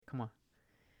Come on.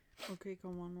 Okay,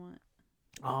 come on, what?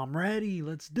 I'm ready.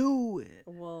 Let's do it.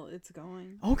 Well, it's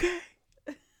going. Okay.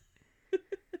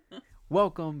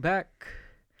 Welcome back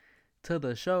to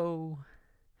the show,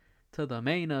 to the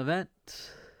main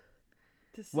event.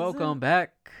 Welcome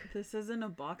back. This isn't a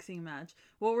boxing match.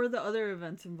 What were the other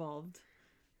events involved?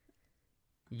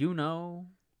 You know,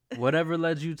 whatever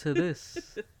led you to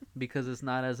this, because it's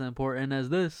not as important as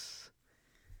this.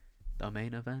 The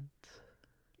main event.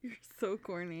 You're so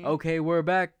corny. Okay, we're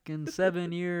back in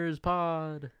 7 years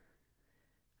pod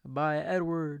by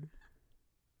Edward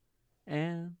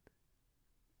and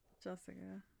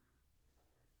Jessica.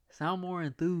 sound more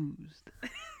enthused.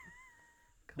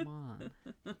 Come on.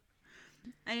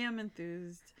 I am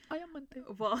enthused. I am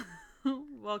enthused. Well,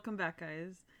 welcome back,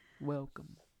 guys.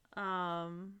 Welcome.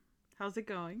 How's it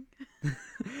going?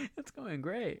 It's going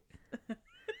great.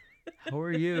 How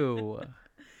are you?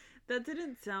 That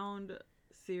didn't sound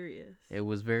serious. It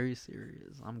was very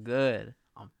serious. I'm good.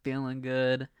 I'm feeling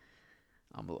good.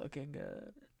 I'm looking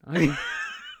good.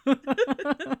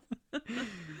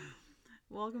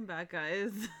 Welcome back,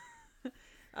 guys.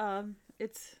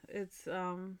 It's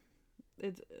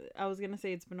I was gonna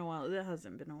say it's been a while. It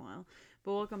hasn't been a while,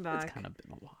 but welcome back. It's kind of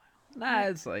been a while. Nah,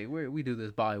 it's like we do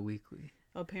this bi-weekly.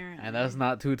 Apparently. And that's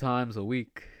not 2 times a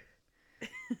week.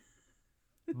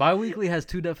 Bi-weekly has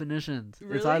 2 definitions.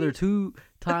 Really? It's either 2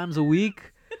 times a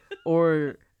week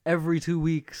or every 2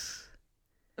 weeks.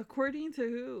 According to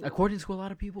who? According to a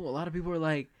lot of people are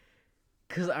like,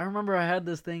 because I remember I had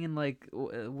this thing in like,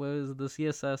 what was the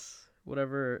CSS,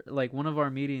 whatever, like one of our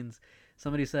meetings,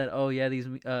 somebody said, oh yeah, these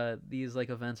like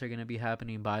events are going to be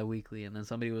happening bi-weekly. And then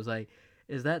somebody was like,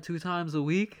 is that 2 times a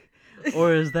week?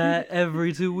 Or is that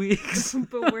every 2 weeks?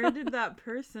 But where did that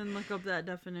person look up that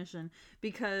definition?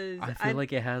 Because I feel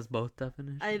like it has both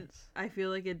definitions. I feel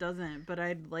like it doesn't, but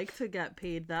I'd like to get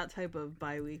paid that type of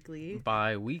bi-weekly.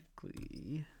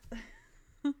 Bi-weekly.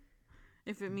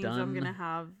 If it means I'm going to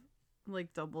have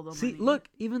like double the money. See, look,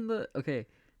 even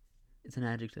it's an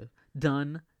adjective.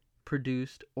 Done,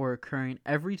 produced, or occurring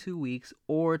every 2 weeks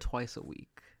or twice a week.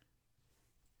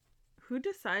 Who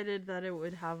decided that it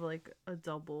would have like a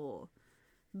double?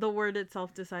 The word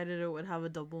itself decided it would have a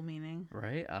double meaning.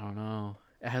 Right? I don't know.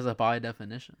 It has a bi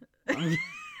definition.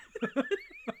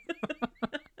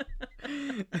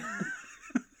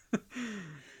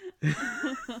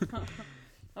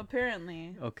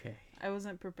 Apparently. Okay. I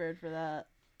wasn't prepared for that.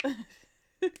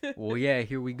 Well, yeah,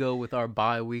 here we go with our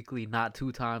bi-weekly, not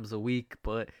 2 times a week,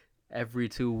 but every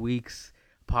 2 weeks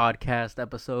podcast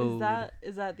episode.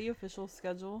 Is that the official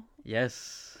schedule?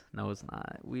 Yes. No, it's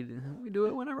not. We do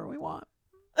it whenever we want.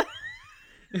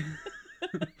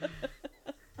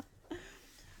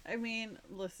 I mean,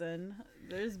 listen,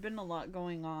 there's been a lot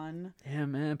going on. Yeah,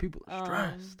 man, people are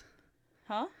stressed.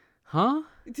 Huh? Huh?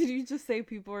 Did you just say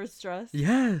people are stressed?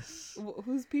 Yes.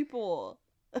 Who's people?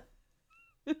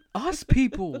 Us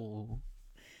people.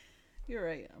 You're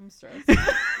right. I'm stressed.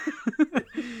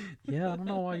 Yeah, I don't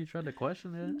know why you tried to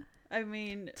question it. I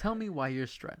mean, tell me why you're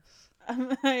stressed.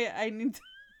 I need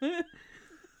to.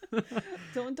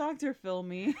 Don't Dr. Phil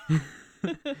me.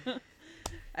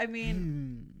 I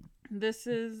mean, this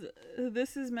is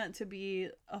meant to be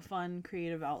a fun,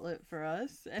 creative outlet for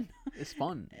us, and it's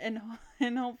fun, and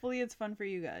hopefully it's fun for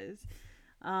you guys.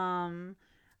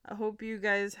 I hope you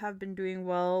guys have been doing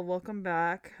well. Welcome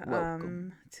back.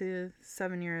 Welcome to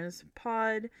 7 years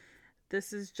pod.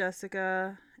 This is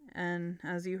Jessica, and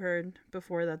as you heard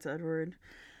before, that's Edward.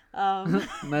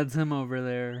 That's him over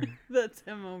there. That's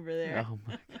him over there. Oh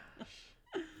my gosh.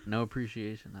 No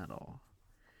appreciation at all.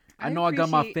 I know I got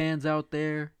my fans out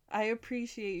there. I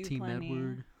appreciate you, Team plenty.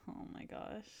 Edward. Oh my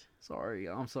gosh. Sorry.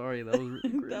 I'm sorry. That was really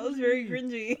cringy. That was very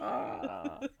cringy.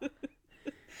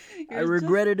 I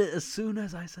regretted it as soon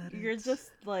as I said it. You're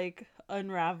just like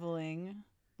unraveling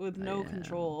with no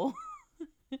control.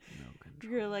 No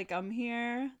control. You're like, I'm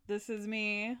here. This is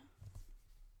me.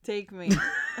 Take me.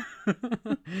 Oh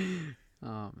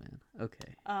man.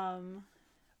 Okay.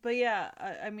 But yeah,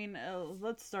 I mean,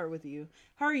 let's start with you.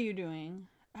 How are you doing?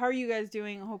 How are you guys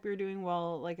doing? I hope you're doing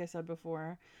well. Like I said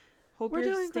before, hope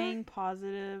you're staying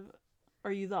positive.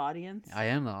 Are you the audience? I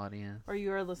am the audience. Are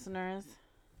you our listeners?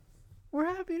 We're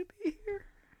happy to be here.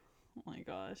 Oh my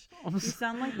gosh. You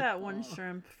sound like that one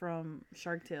shrimp from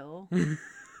Shark Tale.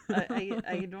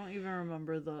 I don't even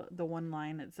remember the one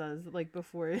line it says, like,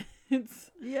 before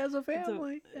it's... He has a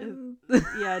family.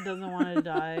 Yeah, it doesn't want to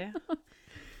die.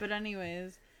 But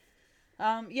anyways,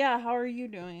 yeah, how are you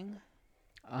doing?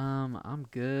 I'm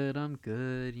good.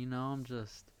 You know, I'm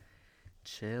just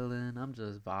chilling. I'm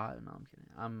just vibing. No, I'm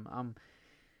kidding.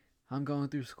 I'm going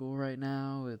through school right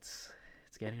now. It's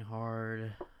getting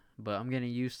hard. but I'm getting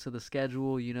used to the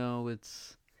schedule. You know,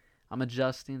 I'm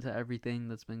adjusting to everything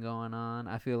that's been going on.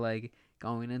 I feel like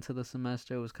going into the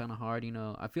semester was kind of hard. You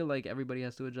know, I feel like everybody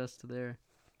has to adjust to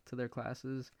their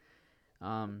classes.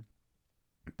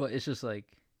 But it's just like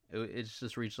it's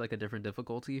just reached like a different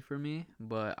difficulty for me.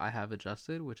 But I have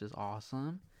adjusted, which is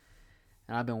awesome.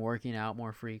 And I've been working out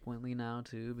more frequently now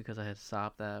too because I had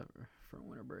stopped that for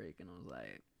winter break, and I was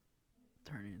like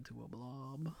turning into a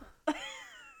blob.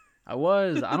 I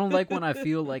don't like when I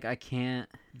feel like I can't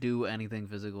do anything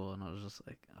physical, and I was just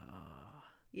like,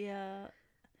 yeah.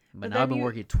 But now I've been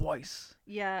working twice.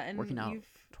 Yeah, and working out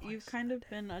you've kind of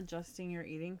been adjusting your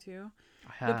eating too.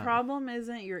 I have. The problem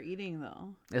isn't your eating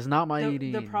though. It's not my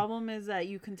eating. The problem is that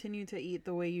you continue to eat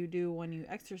the way you do when you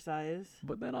exercise.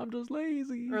 But then I'm just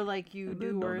lazy. Or like you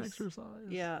do worse. Exercise.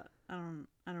 Yeah, I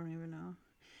don't even know.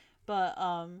 But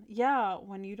yeah,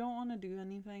 when you don't want to do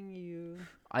anything,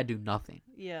 I do nothing.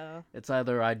 Yeah. It's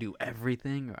either I do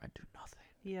everything or I do nothing.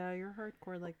 Yeah, you're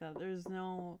hardcore like that. There's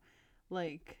no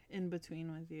like in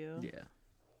between with you. Yeah.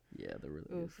 Yeah, there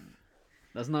really isn't.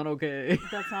 That's not okay.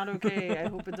 That's not okay. I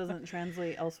hope it doesn't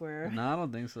translate elsewhere. No, I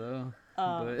don't think so.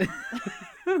 But...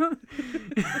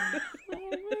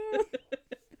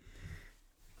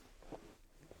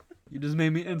 You just made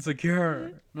me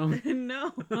insecure. No,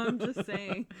 no, I'm just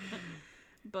saying.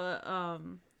 But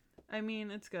I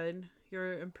mean, it's good.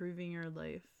 You're improving your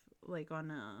life, like on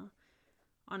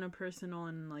a personal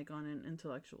and like on an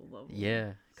intellectual level.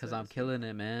 Yeah, because I'm killing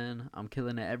it, man. I'm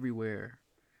killing it everywhere.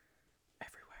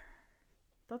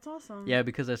 That's awesome. Yeah,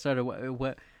 because I started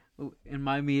what in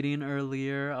my meeting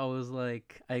earlier. I was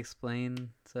like, I explained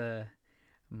to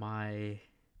my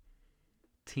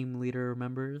team leader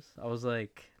members. I was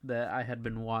like that I had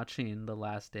been watching The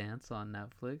Last Dance on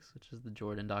Netflix, which is the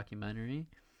Jordan documentary.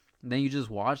 And then you just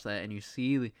watch that and you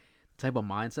see the type of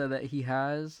mindset that he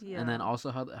has, and then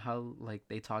also how like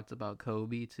they talked about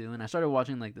Kobe too. And I started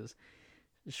watching like this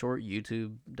short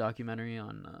YouTube documentary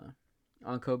on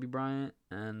Kobe Bryant,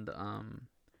 and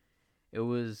it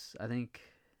was, I think,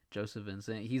 Joseph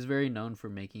Vincent. He's very known for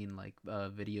making like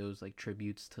videos like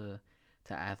tributes to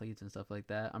athletes and stuff like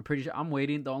that. I'm pretty sure I'm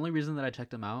waiting. The only reason that I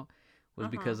checked him out was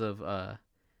because of the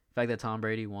fact that Tom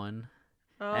Brady won.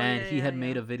 And he had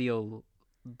made a video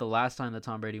the last time that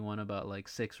Tom Brady won about like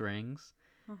 6 rings.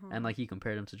 And like he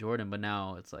compared him to Jordan, but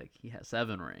now it's like he has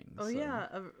 7 rings. Oh,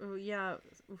 so. Yeah.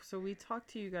 So we talked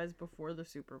to you guys before the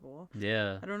Super Bowl.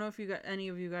 Yeah. I don't know if any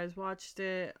of you guys watched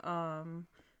it.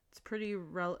 It's pretty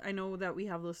I know that we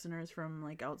have listeners from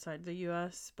like outside the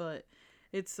US, but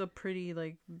it's a pretty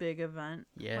like big event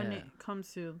when it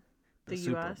comes to the US.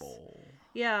 Super Bowl.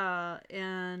 Yeah,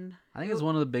 and I think it's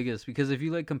one of the biggest, because if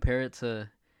you like compare it to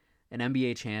an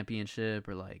NBA championship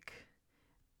or like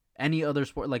any other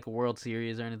sport like a World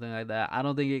Series or anything like that, I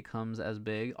don't think it comes as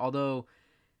big. Although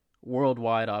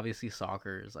worldwide, obviously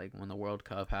soccer is like when the World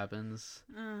Cup happens.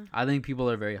 I think people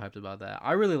are very hyped about that.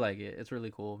 I really like it. It's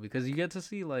really cool because you get to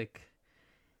see like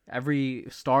every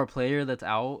star player that's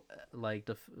out like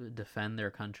defend their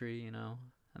country, you know,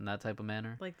 in that type of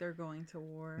manner. Like they're going to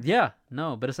war. Yeah,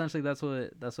 no, but essentially that's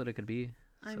what it could be.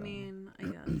 I mean, I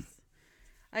guess.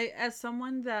 As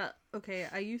someone that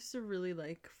I used to really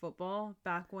like football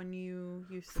back when you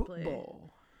used to play.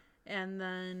 And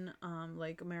then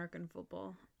like American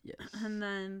football. Yes. And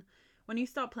then when you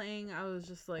stopped playing, I was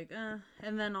just like, eh.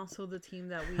 And then also the team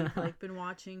that we've like been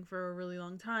watching for a really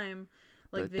long time,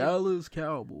 like the Dallas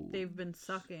Cowboys. They've been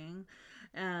sucking,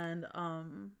 and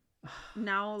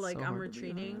now like so I'm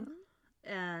retreating,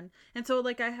 and so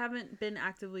like I haven't been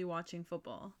actively watching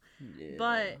football. Yeah.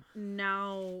 But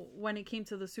now when it came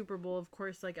to the Super Bowl, of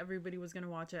course, like everybody was gonna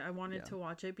watch it. I wanted to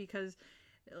watch it because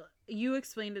you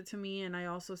explained it to me, and I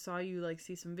also saw you like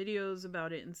see some videos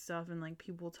about it and stuff, and like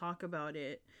people talk about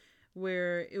it,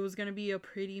 where it was gonna be a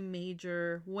pretty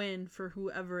major win for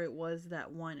whoever it was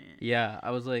that won it. Yeah,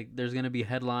 I was like, there's gonna be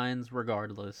headlines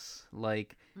regardless.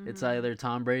 Like it's either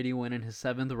Tom Brady winning his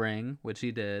 7th ring, which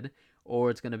he did, or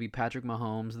it's gonna be Patrick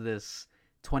Mahomes, this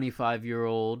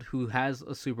 25-year-old who has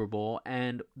a Super Bowl,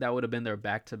 and that would have been their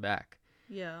back-to-back.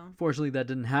 Yeah. Fortunately, that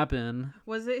didn't happen.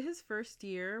 Was it his first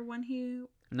year when he...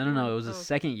 No. It was his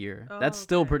second year. That's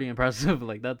still pretty impressive.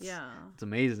 Like, it's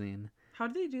amazing. How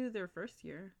did they do their first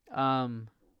year?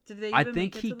 Did they? I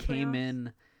think he came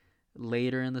in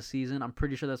later in the season. I'm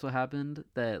pretty sure that's what happened.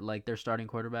 That like their starting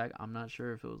quarterback. I'm not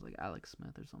sure if it was like Alex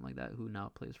Smith or something like that, who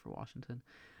now plays for Washington.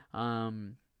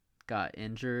 Got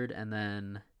injured, and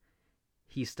then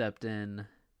he stepped in,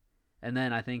 and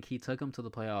then I think he took him to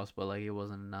the playoffs, but like it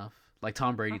wasn't enough. Like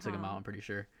Tom Brady took him out. I'm pretty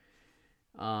sure.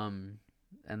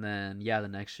 And then the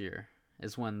next year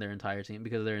is when their entire team,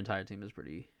 because their entire team is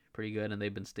pretty pretty good, and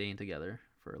they've been staying together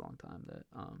for a long time. That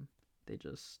they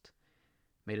just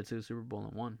made it to the Super Bowl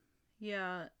and won.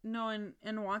 Yeah, no,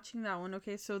 and watching that one,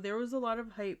 okay, so there was a lot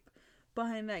of hype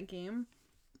behind that game.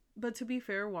 But to be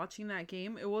fair, watching that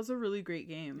game, it was a really great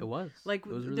game. It was. Like,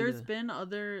 it was really there's good. been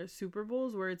other Super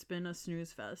Bowls where it's been a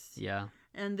snooze fest. Yeah.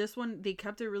 And this one, they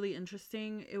kept it really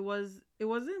interesting. It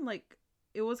wasn't like,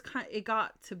 it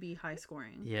got to be high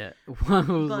scoring. Yeah. It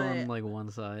was on, like,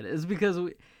 one side. It's because people don't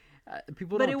think it was...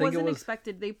 But it wasn't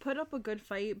expected. They put up a good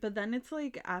fight, but then it's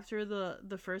like, after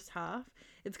the first half,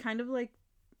 it's kind of like,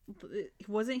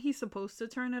 wasn't he supposed to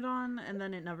turn it on, and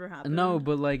then it never happened? No,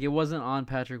 but like it wasn't on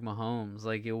Patrick Mahomes.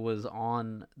 Like it was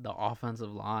on the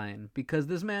offensive line, because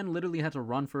this man literally had to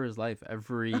run for his life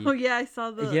every... Oh yeah, I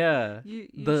saw the... Yeah. You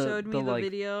showed me the like,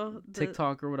 video.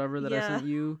 TikTok or whatever that I sent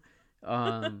you.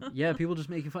 Yeah, people just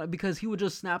making fun, because he would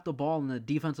just snap the ball and the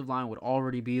defensive line would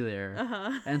already be there.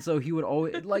 And so he would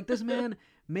always... Like, this man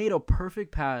made a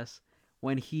perfect pass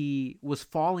when he was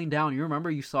falling down. You remember,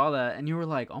 you saw that and you were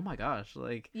like, oh my gosh,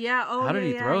 like, yeah, how did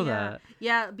he throw that?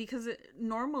 Yeah, because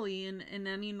normally in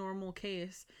any normal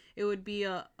case, it would be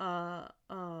a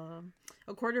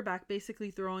quarterback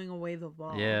basically throwing away the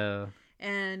ball. Yeah.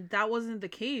 And that wasn't the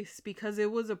case, because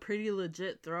it was a pretty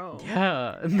legit throw.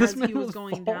 Yeah. And this man he was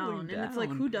going down. And it's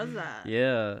like, who does that?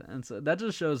 Yeah. And so that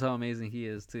just shows how amazing he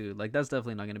is too. Like, that's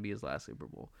definitely not going to be his last Super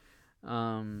Bowl.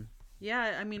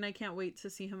 Yeah, I mean, I can't wait to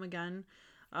see him again.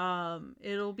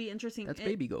 It'll be interesting. That's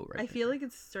baby goat, right? I feel like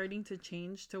it's starting to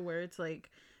change to where it's like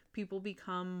people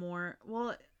become more...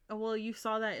 Well, you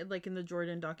saw that like in the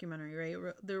Jordan documentary,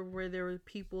 right? There were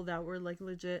people that were like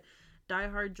legit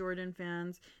diehard Jordan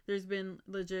fans. There's been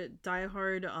legit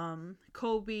diehard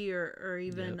Kobe or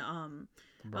even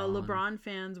LeBron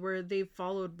fans, where they've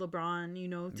followed LeBron,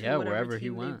 to whatever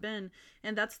team they've been.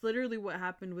 And that's literally what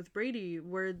happened with Brady,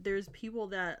 where there's people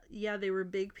that, they were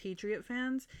big Patriot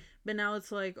fans, but now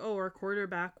it's like, oh, our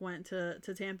quarterback went to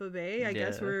Tampa Bay. I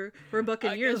guess we're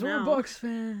Buccaneers now. We're Bucs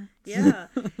fans. Yeah.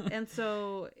 And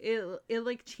so it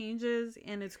like changes,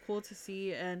 and it's cool to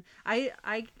see. And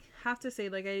I have to say,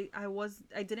 like, I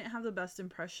didn't have the best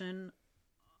impression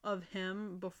of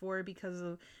him before, because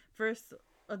of first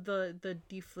the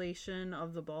deflation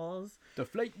of the balls.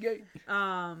 Deflategate.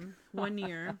 1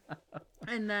 year.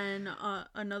 And then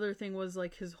another thing was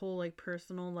like his whole like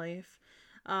personal life,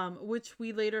 which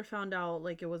we later found out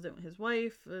like it wasn't his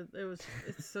wife.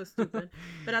 It's so stupid.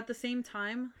 But at the same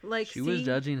time, like, she was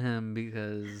judging him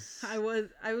because I was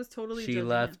totally he judging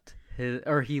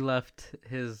left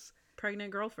his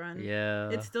pregnant girlfriend.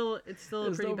 Yeah. It's still a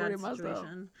pretty bad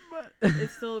situation.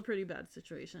 It's still a pretty bad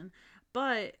situation.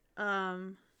 But now,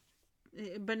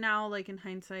 like, in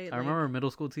hindsight, I remember a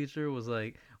middle school teacher was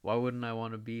like, why wouldn't I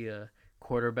want to be a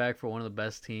quarterback for one of the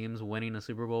best teams winning a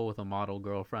Super Bowl with a model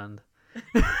girlfriend?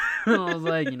 And I was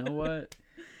like, you know what?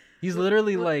 He's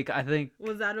literally like, I think...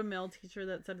 Was that a male teacher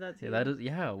that said that to you? That is,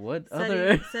 yeah, what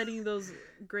setting those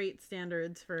great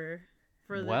standards for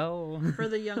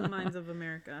the young minds of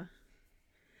America.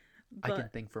 But, I can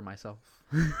think for myself.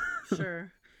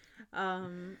 Sure.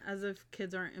 As if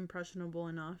kids aren't impressionable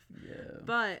enough. Yeah.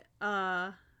 But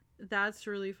that's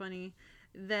really funny.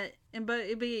 But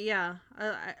yeah,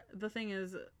 the thing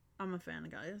is, I'm a fan,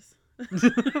 guys.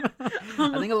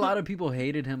 I think a lot of people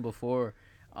hated him before,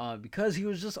 because he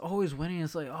was just always winning.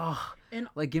 It's like,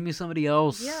 like, give me somebody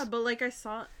else. Yeah, but like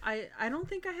I don't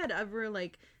think I had ever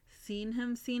like seen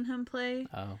him play.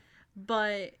 Oh.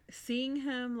 But seeing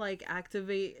him like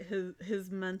activate his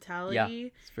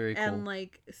mentality, it's very cool. And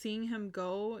like seeing him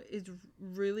go is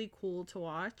really cool to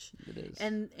watch. It is.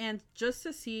 And just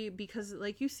to see, because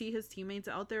like you see his teammates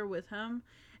out there with him,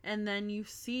 and then you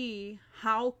see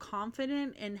how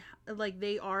confident and like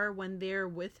they are when they're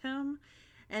with him,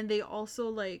 and they also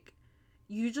like,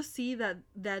 you just see that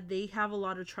they have a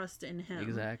lot of trust in him.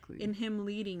 Exactly. In him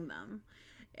leading them.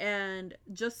 And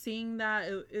just seeing that,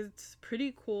 it's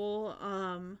pretty cool.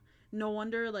 No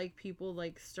wonder like people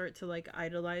like start to like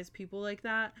idolize people like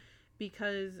that,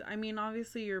 because I mean,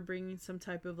 obviously you're bringing some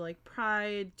type of like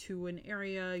pride to an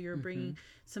area, you're bringing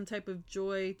some type of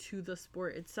joy to the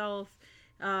sport itself,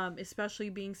 especially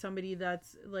being somebody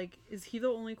that's like, is he the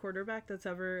only quarterback that's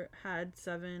ever had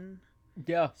 7?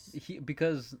 Yeah,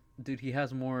 because dude, he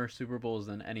has more Super Bowls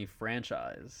than any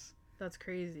franchise. That's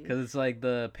crazy. Because it's like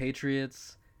the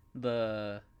Patriots,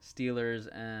 the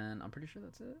Steelers, and I'm pretty sure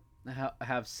that's it,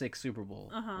 have 6 Super Bowl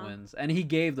wins. And he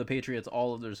gave the Patriots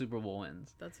all of their Super Bowl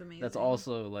wins. That's amazing. That's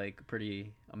also like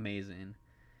pretty amazing.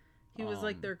 He was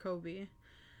like their Kobe.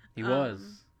 He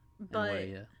was. But, in a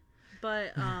way, yeah.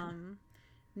 But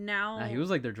now... he was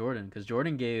like their Jordan, because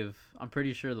Jordan gave, I'm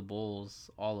pretty sure, the Bulls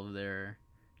all of their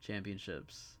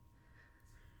championships.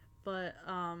 But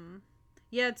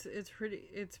yeah,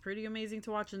 it's pretty amazing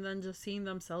to watch, and then just seeing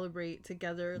them celebrate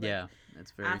together. Like, yeah,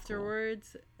 it's very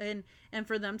afterwards, cool. and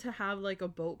for them to have like a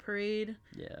boat parade.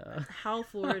 Yeah, how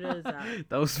Florida is that?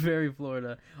 That was very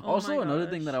Florida. Oh also, another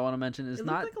thing that I want to mention is it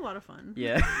not looked like a lot of fun.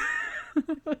 Yeah,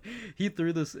 he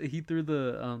threw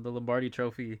the Lombardi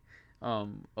Trophy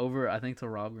over, I think, to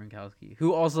Rob Gronkowski,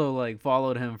 who also like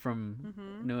followed him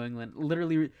from New England,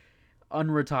 literally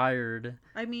unretired.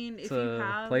 I mean, if to you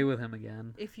have play with him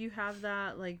again, if you have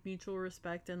that like mutual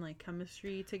respect and like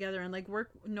chemistry together, and like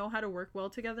know how to work well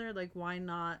together, like why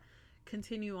not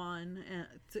continue on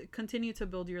and continue to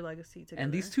build your legacy together?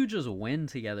 And these two just win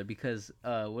together because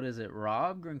what is it?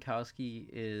 Rob Gronkowski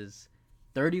is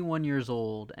 31 years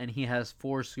old and he has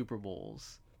 4 Super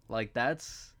Bowls. Like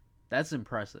that's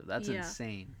impressive. That's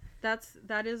insane.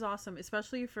 That is awesome,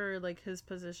 especially for like his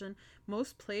position.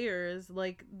 Most players,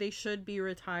 like, they should be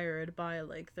retired by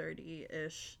like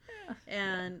 30-ish.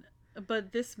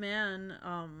 But this man,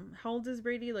 how old is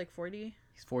Brady? Like 40?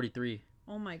 He's 43.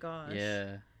 Oh my gosh.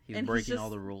 Yeah. He's breaking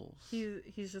all the rules.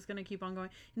 He's just gonna keep on going,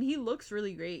 and he looks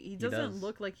really great. He doesn't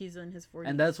look like he's in his 40s.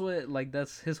 And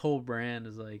that's his whole brand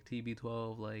is like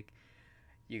TB12. Like,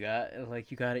 you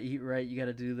gotta eat right. You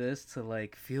gotta do this to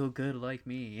like feel good like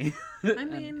me. I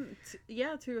mean,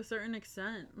 to a certain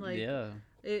extent, like, yeah,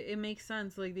 it makes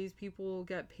sense. Like, these people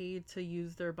get paid to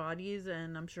use their bodies,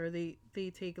 and I'm sure they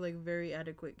take like very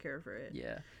adequate care for it.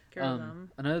 Yeah, care of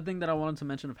them. Another thing that I wanted to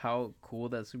mention of how cool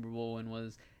that Super Bowl win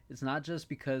was. It's not just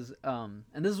because, and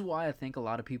this is why I think a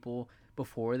lot of people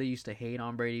before they used to hate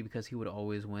on Brady because he would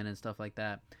always win and stuff like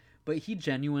that. But he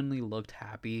genuinely looked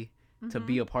happy to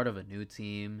be a part of a new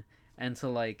team and to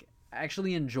like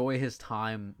actually enjoy his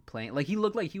time playing. Like, he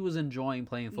looked like he was enjoying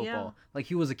playing football. Yeah. Like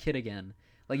he was a kid again.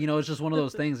 Like, it's just one of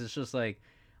those things. It's just like,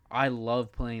 I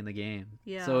love playing the game.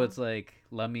 Yeah. So it's like,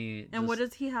 let me. And what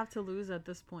does he have to lose at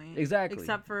this point? Exactly.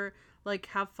 Except for like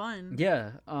have fun.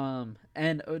 Yeah. But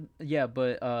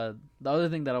the other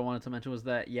thing that I wanted to mention was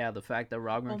that the fact that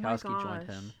Rob Gronkowski joined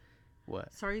him.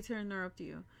 What? Sorry to interrupt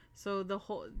you. So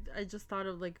I just thought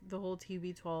of like the whole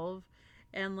TB12,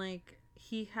 and like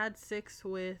he had 6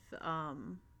 with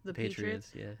the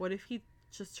Patriots. Yeah. What if he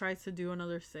just tries to do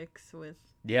another 6 with?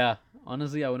 Yeah.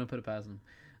 Honestly, I wouldn't put it past him.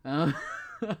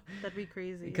 That'd be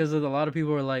crazy. Because a lot of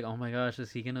people are like, "Oh my gosh,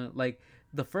 is he gonna like?"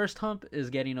 The first hump is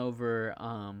getting over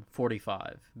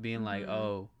 45, being like,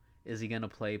 "Oh, is he gonna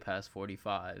play past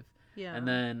 45?" Yeah. And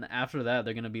then after that,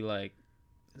 they're gonna be like,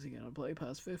 "Is he gonna play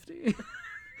past 50?"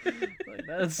 Like,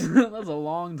 that's a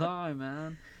long time,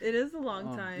 man. It is a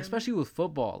long time, especially with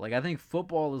football. Like, I think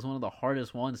football is one of the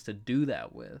hardest ones to do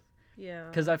that with. Yeah.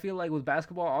 Because I feel like with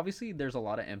basketball, obviously, there's a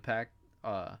lot of impact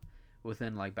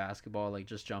within like basketball, like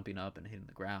just jumping up and hitting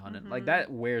the ground, and like that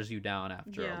wears you down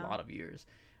after a lot of years.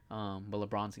 But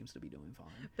LeBron seems to be doing fine.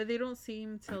 But they don't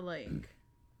seem to like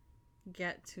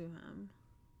get to him.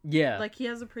 Yeah. Like, he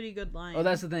has a pretty good line. Oh,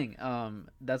 that's the thing.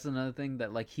 That's another thing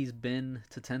that, like, he's been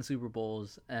to 10 Super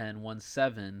Bowls and won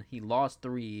 7. He lost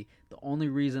 3. The only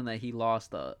reason that he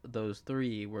lost those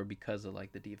 3 were because of,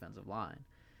 like, the defensive line.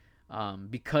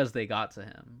 Because they got to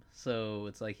him. So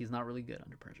it's like he's not really good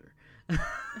under pressure.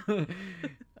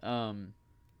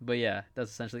 But yeah,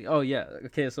 that's essentially. Oh yeah.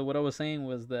 Okay. So what I was saying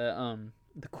was that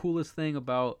the coolest thing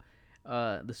about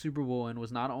the Super Bowl and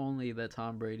was not only that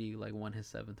Tom Brady like won his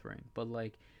 7th ring, but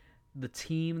like the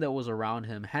team that was around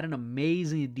him had an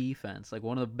amazing defense, like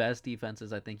one of the best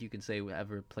defenses I think you can say we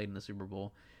ever played in the Super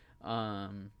Bowl.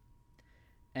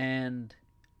 And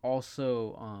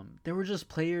also there were just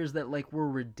players that like were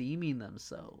redeeming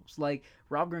themselves. Like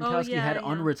Rob Gronkowski had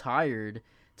unretired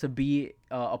to be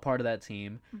a part of that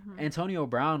team. Antonio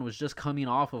Brown was just coming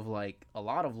off of like a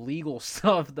lot of legal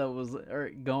stuff that was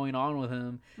going on with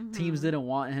him. Teams didn't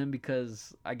want him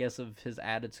because I guess of his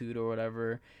attitude or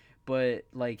whatever. But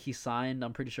like he signed,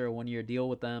 I'm pretty sure, a 1-year deal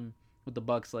with them, with the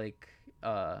Bucks, like midway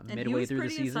through the season. And he was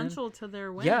pretty essential to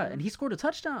their win. Yeah, and he scored a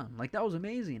touchdown. Like, that was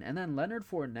amazing. And then Leonard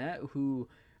Fournette, who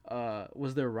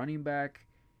was their running back,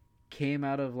 came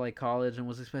out of like college and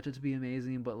was expected to be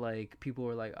amazing, but like people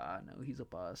were like, no, he's a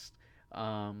bust.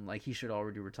 Like he should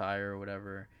already retire or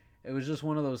whatever. It was just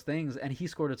one of those things, and he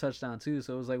scored a touchdown too.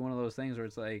 So it was like one of those things where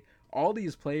it's like all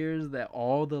these players that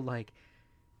all the like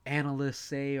analysts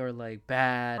say are like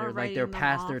bad or like they're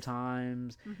past their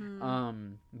times.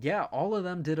 All of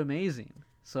them did amazing.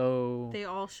 So they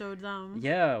all showed them.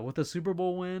 Yeah, with the Super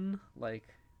Bowl win, like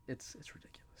it's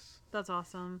ridiculous. That's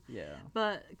awesome. Yeah.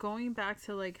 But going back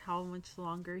to like how much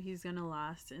longer he's gonna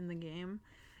last in the game,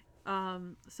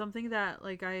 something that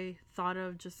like I thought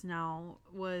of just now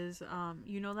was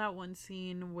that one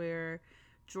scene where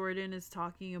Jordan is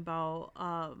talking about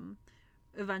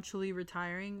eventually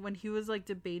retiring, when he was like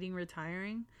debating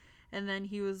retiring, and then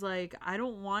he was like, I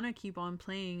don't want to keep on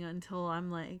playing until I'm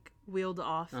like wheeled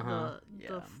off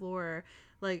the floor,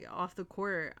 like off the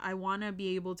court. I want to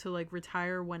be able to like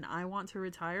retire when I want to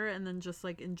retire, and then just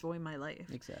like enjoy my life.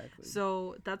 Exactly.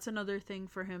 So that's another thing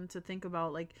for him to think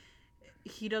about. Like,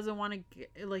 he doesn't want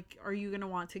to, like, are you going to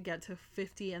want to get to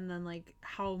 50 and then like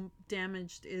how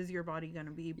damaged is your body going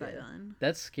to be by then?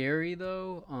 That's scary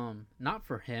though. Not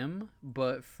for him,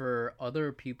 but for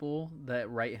other people that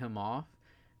write him off,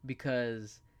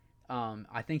 because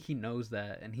I think he knows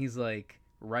that, and he's like,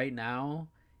 right now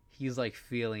he's like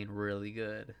feeling really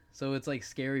good, so it's like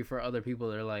scary for other people.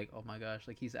 They're like, oh my gosh,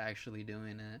 like he's actually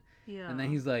doing it. And then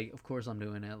he's like, of course I'm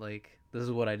doing it, like this is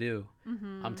what I do.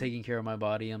 I'm taking care of my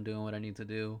body, I'm doing what I need to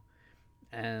do,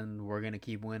 and we're gonna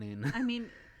keep winning. I mean,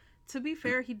 to be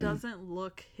fair, he doesn't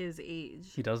look his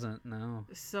age. He doesn't, no.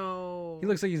 So he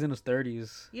looks like he's in his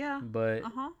 30s. Yeah. But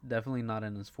definitely not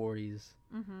in his 40s.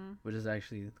 Which is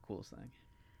actually the coolest thing.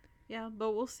 Yeah,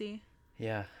 but we'll see.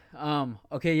 Yeah.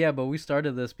 Okay, yeah, but we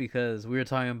started this because we were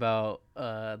talking about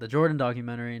the Jordan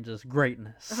documentary and just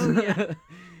greatness. Oh, yeah.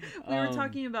 We were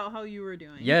talking about how you were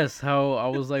doing. Yes, how I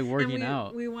was like working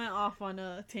out. We went off on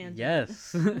a tangent.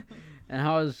 Yes. And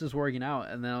how I was just working out,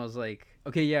 and then I was like,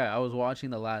 okay, yeah, I was watching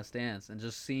The Last Dance and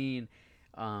just seeing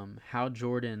how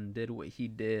Jordan did what he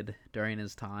did during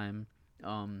his time.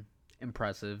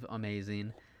 Impressive,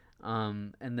 amazing.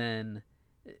 And then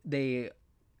they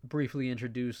briefly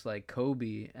introduced like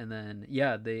Kobe, and then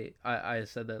I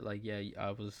said that like, yeah,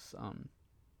 I was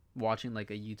watching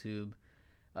like a YouTube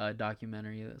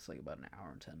documentary that's like about an hour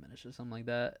and 10 minutes or something like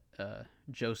that.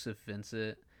 Joseph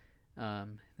Vincent,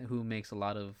 who makes a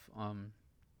lot of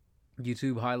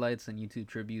YouTube highlights and YouTube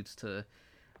tributes to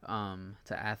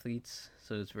athletes,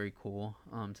 so it's very cool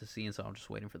to see. And so I'm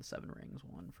just waiting for the 7 rings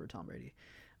one for Tom Brady.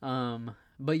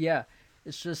 But yeah,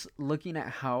 it's just looking at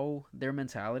how their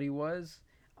mentality was.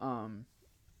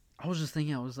 I was just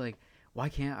thinking, I was like, why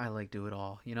can't I like do it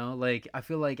all? You know, like I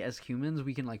feel like as humans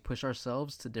we can like push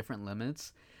ourselves to different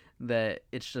limits that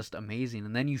it's just amazing.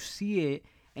 And then you see it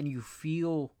and you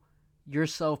feel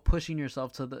yourself pushing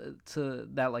yourself to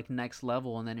that like next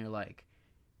level, and then you're like,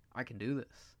 I can do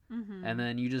this. And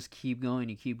then you just keep going,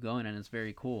 and it's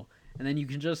very cool. And then you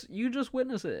just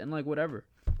witness it and like whatever.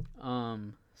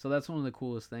 So that's one of the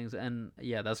coolest things. And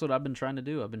yeah, that's what I've been trying to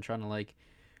do. I've been trying to like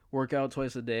work out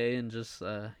twice a day, and just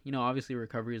obviously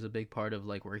recovery is a big part of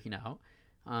like working out.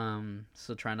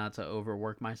 So try not to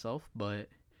overwork myself, but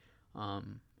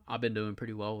I've been doing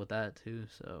pretty well with that too.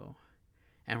 So,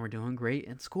 and we're doing great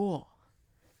in school.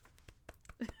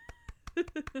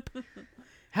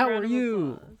 How are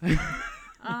you?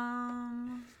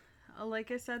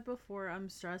 Like I said before, I'm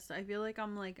stressed. I feel like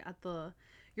I'm like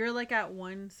you're like at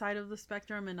one side of the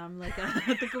spectrum, and I'm like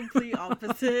at the complete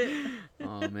opposite.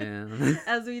 Oh man.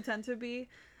 As we tend to be.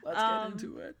 Let's get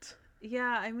into it.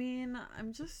 Yeah, I mean,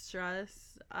 I'm just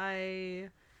stressed. I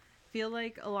feel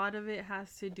like a lot of it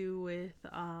has to do with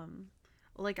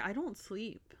like I don't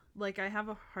sleep. Like I have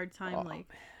a hard time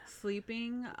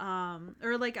sleeping.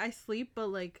 Or like I sleep, but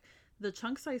like the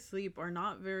chunks I sleep are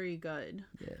not very good.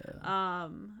 Yeah.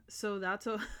 So that's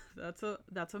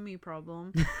a me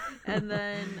problem. And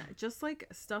then just like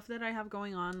stuff that I have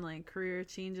going on, like career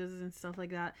changes and stuff like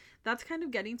that, that's kind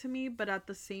of getting to me. But at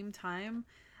the same time,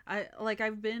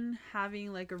 I've been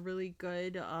having like a really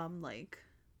good like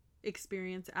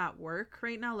experience at work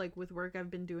right now. Like with work I've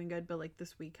been doing good, but like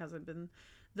this week hasn't been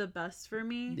the best for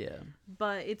me. Yeah.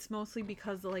 But it's mostly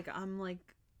because like I'm like,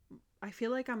 I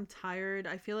feel like I'm tired.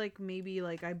 I feel like maybe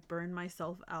like I burn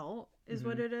myself out is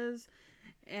what it is.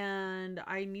 And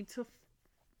I need to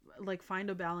like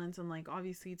find a balance and like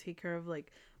obviously take care of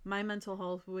like my mental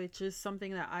health, which is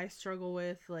something that I struggle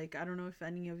with. Like, I don't know if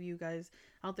any of you guys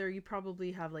out there, you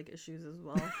probably have like issues as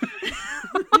well.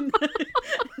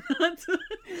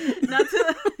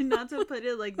 not to put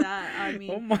it like that. I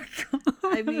mean, oh my god.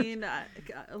 I mean,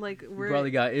 like you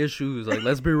probably got issues. Like,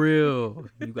 let's be real.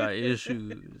 You got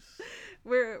issues.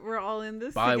 We're all in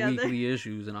this bi-weekly together.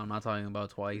 issues, and I'm not talking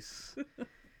about twice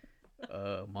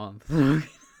a month.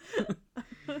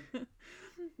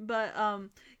 But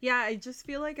yeah, I just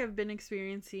feel like I've been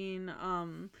experiencing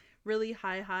really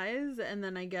high highs, and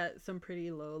then I get some pretty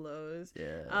low lows.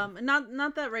 Yeah.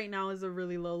 Not that right now is a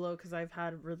really low low, because I've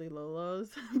had really low lows,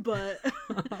 but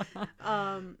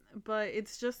but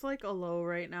it's just like a low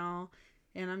right now,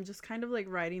 and I'm just kind of like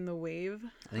riding the wave.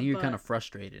 I think you're kind of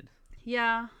frustrated.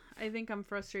 Yeah, I think I'm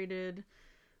frustrated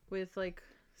with like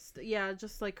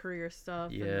just like career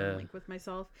stuff. Yeah. And then, like with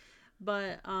myself,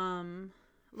 but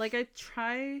like I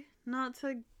try not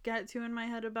to get too in my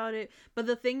head about it. But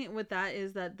the thing with that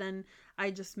is that then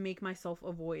I just make myself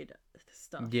avoid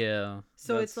stuff. Yeah.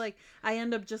 So it's like I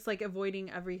end up just like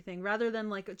avoiding everything rather than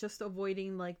like just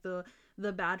avoiding like the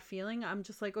bad feeling. I'm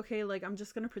just like, okay, like I'm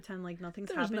just gonna pretend like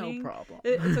nothing's happening. No problem.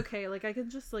 It's okay. Like I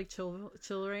could just like chill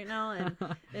right now, and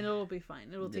it'll be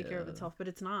fine. It'll take care of itself. But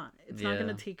it's not. It's not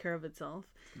gonna take care of itself.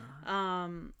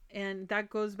 And that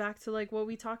goes back to like what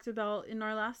we talked about in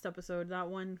our last episode. That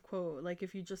one quote, like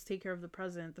if you just take care of the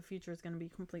present, the future is gonna be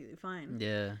completely fine.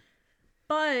 Yeah.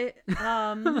 But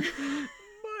I'm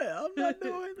not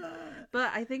doing that.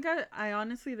 But I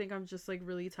honestly think I'm just like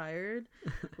really tired.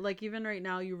 Like even right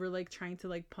now, you were like trying to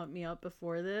like pump me up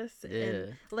before this. Yeah.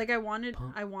 And like I want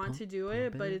to do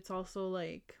it, but it's also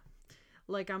like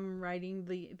I'm riding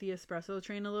the espresso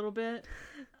train a little bit.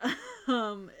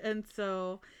 And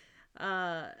so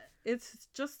it's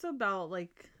just about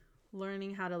like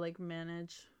learning how to like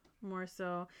manage more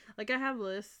so. Like I have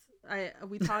lists.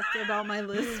 We talked about my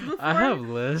list before. I have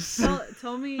lists.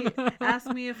 Tell me, ask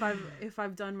me if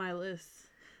I've done my list.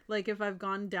 Like if I've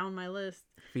gone down my list.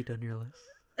 Have you done your list?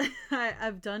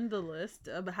 I've done the list.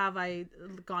 Have I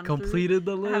completed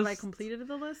the list? Have I completed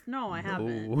the list? No, I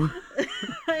haven't.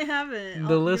 I haven't.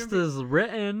 The list is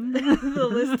written. The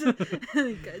list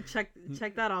is...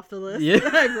 check that off the list. Yeah.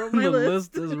 I wrote my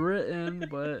list. The list is written,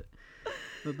 but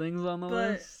the things on the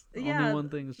list, only one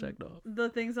thing's checked off. The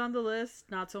things on the list,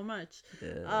 not so much.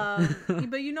 Yeah.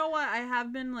 But you know what? I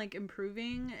have been like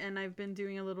improving, and I've been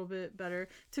doing a little bit better.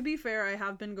 To be fair, I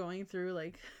have been going through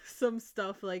like some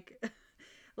stuff like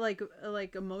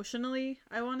emotionally,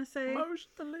 I want to say.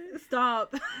 Emotionally.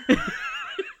 Stop.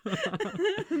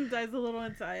 Dies a little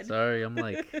inside. Sorry,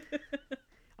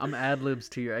 I'm ad-libs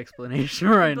to your explanation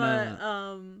right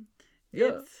now.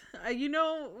 It's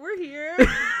we're here.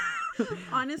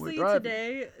 Honestly,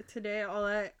 today all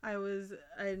I was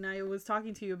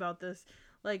talking to you about this,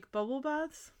 like bubble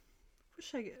baths.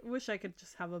 Wish I could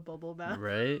just have a bubble bath.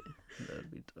 Right?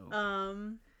 That'd be dope.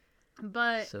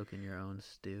 But soak in your own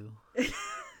stew.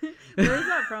 Where is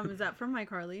that from? Is that from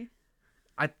iCarly?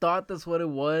 I thought that's what it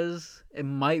was. It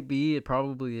might be. It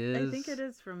probably is. I think it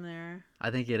is from there.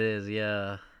 I think it is.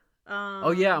 Yeah.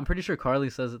 Oh yeah, I'm pretty sure Carly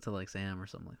says it to like Sam or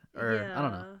something like that. Or yeah. I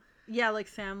don't know. Yeah, like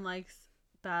Sam likes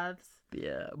baths.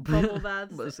 Yeah. Bubble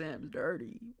baths. But Sam's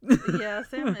dirty. Yeah,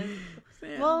 Sam is.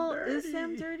 Dirty. Is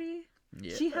Sam dirty?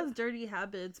 Yeah. She has dirty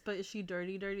habits, but is she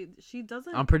dirty? She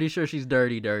doesn't. I'm pretty sure she's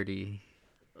dirty.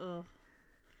 Ugh.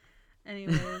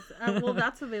 Anyways, well,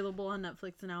 that's available on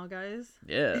Netflix now, guys.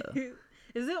 Yeah.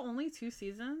 Is it only 2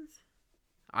 seasons?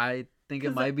 I think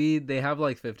it might be. They have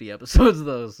like 50 episodes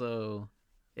though, so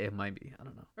it might be. I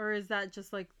don't know. Or is that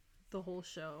just like the whole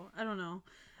show? I don't know.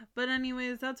 But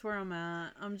anyways, that's where I'm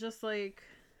at. I'm just like.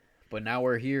 But now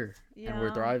we're here, and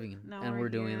we're thriving, and we're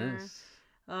doing here. this.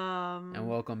 And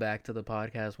welcome back to the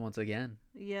podcast once again.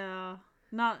 Yeah.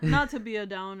 Not to be a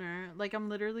downer. Like I'm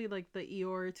literally like the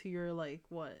Eeyore to your like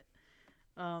what?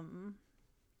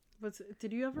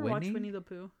 Did you ever watch Winnie the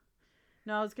Pooh?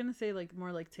 No, I was gonna say like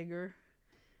more like Tigger.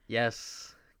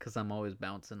 Yes, because I'm always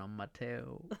bouncing on my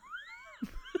tail.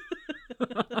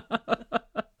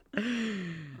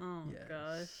 Oh yes.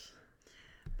 Gosh.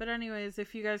 But anyways,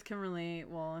 if you guys can relate,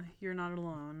 well, you're not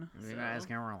alone. You guys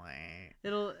can relate.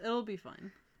 It'll be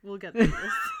fine. We'll get through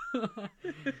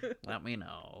this. Let me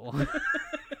know.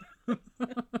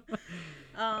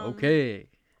 Okay.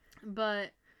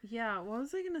 But yeah, what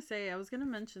was I gonna say? I was gonna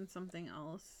mention something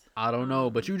else. I don't know,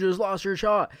 but you just lost your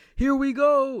shot. Here we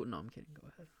go. No, I'm kidding. Go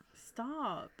ahead.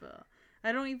 Stop.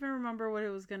 I don't even remember what it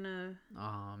was gonna.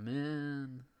 Oh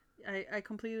man. I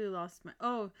completely lost my.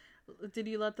 Oh, did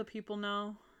you let the people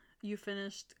know you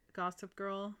finished Gossip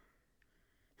Girl?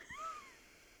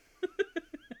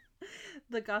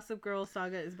 The Gossip Girl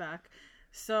saga is back.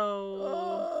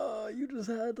 So you just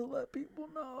had to let people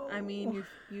know. I mean,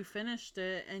 you finished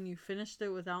it, and you finished it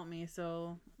without me.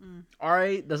 So all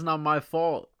right, that's not my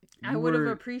fault. I would have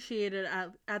appreciated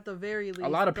at the very least. A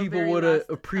lot of people would have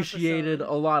appreciated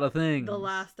a lot of things. The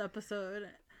last episode,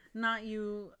 not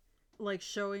you, like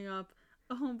showing up.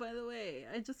 Oh, by the way,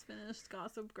 I just finished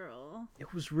Gossip Girl.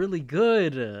 It was really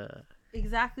good.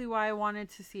 Exactly why I wanted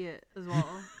to see it as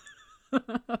well. Oh,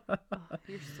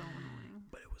 you're so annoying.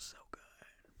 But it was so good.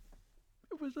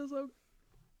 It was just so.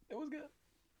 It was good.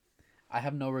 I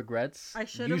have no regrets.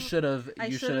 You should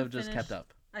have just kept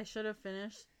up. I should have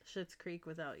finished Schitt's Creek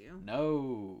without you.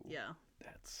 No. Yeah.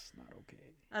 That's not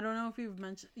okay. I don't know if you've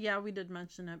mentioned. Yeah, we did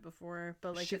mention it before,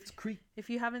 but like Schitt's Creek. If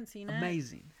you haven't seen it,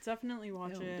 amazing. Definitely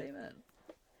watch it. Damn it.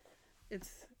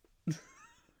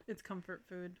 It's comfort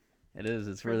food. It is.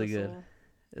 It's really good.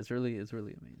 It's really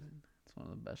amazing. It's one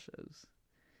of the best shows.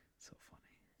 So funny.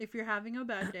 If you're having a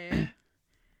bad day,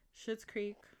 Schitt's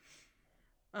Creek.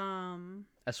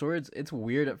 I swear it's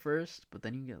weird at first, but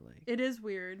then you get like. It is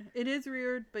weird. It is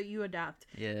weird, but you adapt.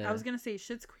 Yeah. I was gonna say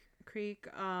Schitt's Creek.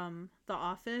 The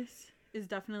Office is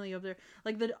definitely up there.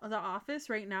 Like the Office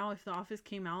right now. If The Office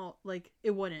came out, like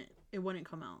it wouldn't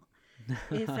come out.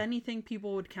 If anything,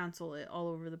 people would cancel it all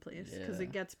over the place because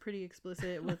it gets pretty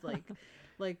explicit with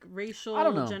like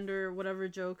racial, gender, whatever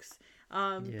jokes.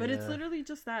 But it's literally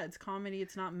just that. It's comedy.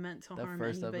 It's not meant to harm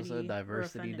anybody. That first episode,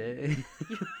 Diversity Day.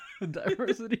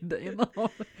 Diversity Day in the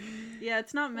office. Yeah,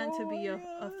 it's not meant to be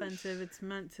offensive. It's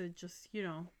meant to just,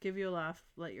 give you a laugh,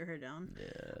 let your hair down.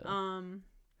 Yeah.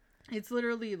 It's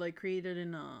literally like created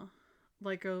in a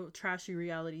trashy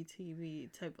reality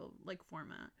TV type of like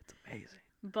format. It's amazing.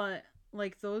 But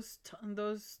like those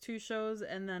two shows,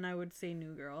 and then I would say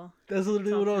New Girl. That's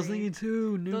literally what I was thinking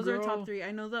too. Those are top 3.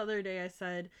 I know the other day I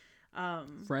said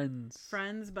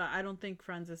Friends, but I don't think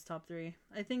Friends is top 3.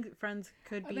 I think Friends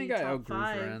could be top I outgrew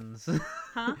 5. Friends.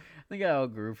 Huh? I think I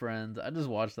outgrew Friends. I just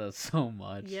watched that so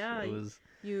much. Yeah, it was...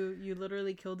 you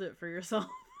literally killed it for yourself.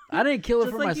 I didn't kill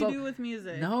it for myself. Just myself. like you do with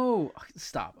music. No,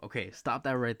 stop. Okay, stop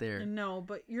that right there. No,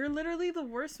 but you're literally the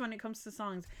worst when it comes to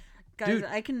songs. Guys, dude,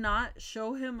 I cannot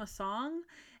show him a song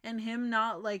and him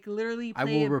not like literally play I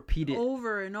will repeat it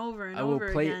over and over and over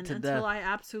again until death. I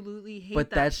absolutely hate but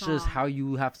that that's song. just how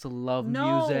you have to love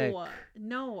music.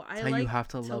 No, I how like you have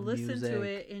to love listen music. to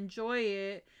it, enjoy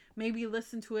it, maybe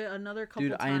listen to it another couple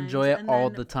times. Dude, I enjoy it all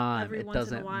the time. It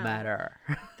doesn't matter.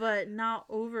 But not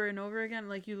over and over again.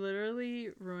 Like, you literally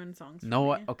ruin songs for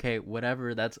me. Okay,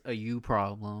 whatever. That's a you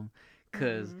problem.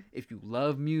 Because if you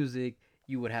love music,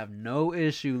 you would have no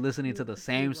issue listening to the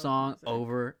same song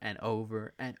over and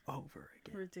over and over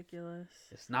again. Ridiculous.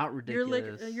 It's not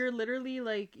ridiculous. You're literally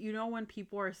like, when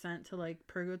people are sent to like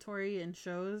purgatory in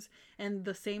shows and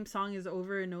the same song is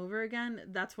over and over again,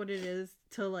 that's what it is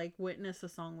to like witness a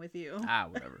song with you.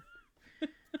 Whatever.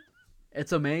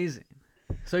 It's amazing.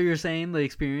 So you're saying the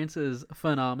experience is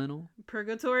phenomenal?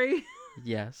 Purgatory?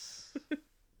 Yes.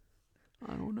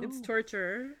 I don't know. It's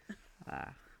torture.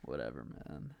 Whatever,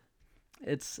 man.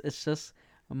 It's just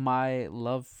my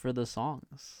love for the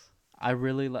songs. I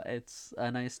really it's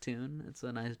a nice tune. It's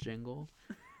a nice jingle.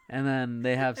 And then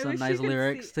they have some nice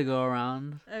lyrics to go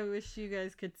around. I wish you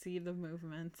guys could see the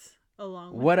movements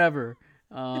along with whatever.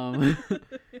 And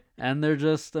they're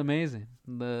just amazing.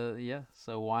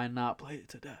 So why not play it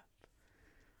to death?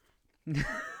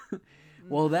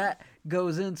 Well, that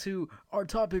goes into our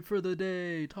topic for the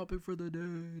day.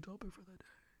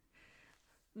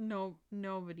 No,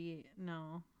 nobody,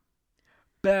 no.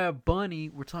 Bad Bunny.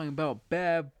 We're talking about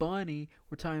Bad Bunny.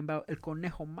 We're talking about El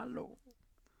Conejo Malo.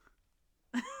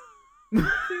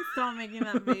 Please stop making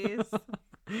that face.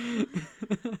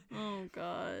 Oh,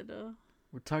 God.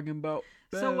 We're talking about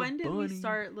Bad So when did Bunny. we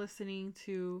start listening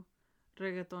to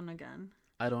reggaeton again?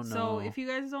 I don't know. So if you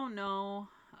guys don't know,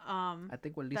 I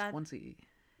think at least once.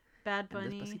 Bad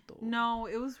Bunny. No,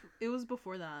 it was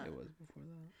before that. It was before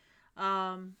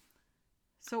that.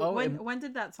 So when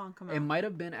did that song come out? It might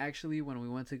have been actually when we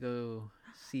went to go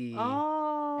see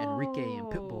Enrique and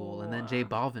Pitbull, and then J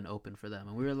Balvin opened for them,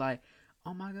 and we were like,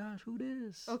 "Oh my gosh, who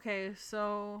this?" Okay,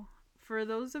 so for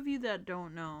those of you that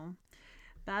don't know,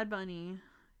 Bad Bunny,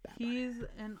 he's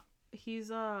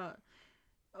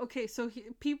okay. So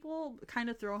people kind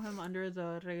of throw him under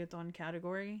the reggaeton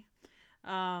category,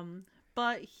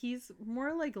 but he's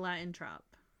more like Latin trap,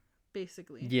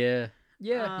 basically. Yeah.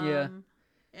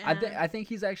 I think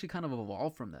he's actually kind of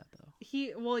evolved from that though.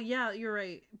 You're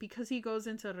right, because he goes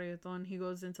into reggaeton, he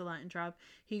goes into Latin trap,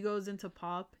 he goes into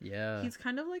pop. Yeah, he's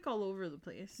kind of like all over the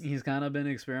place. He's kind of been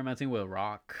experimenting with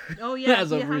rock. Oh yeah, he has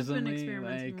been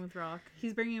experimenting with rock.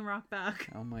 He's bringing rock back.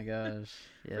 Oh my gosh,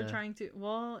 yeah. We're trying to.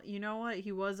 Well, you know what?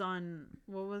 He was on,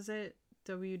 what was it?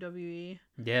 WWE.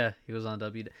 Yeah, he was on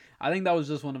I think that was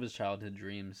just one of his childhood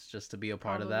dreams, just to be a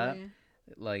part of that.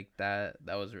 Like that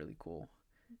was really cool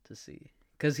to see.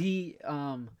 Cause he,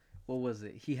 what was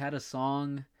it? He had a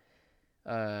song,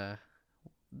 that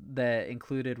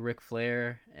included Ric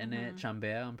Flair in it,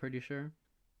 Chambea. I'm pretty sure.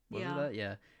 Was it that?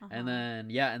 Yeah. And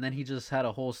then he just had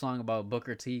a whole song about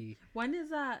Booker T. When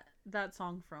is that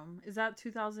song from? Is that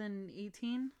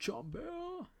 2018?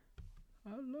 Chambea. I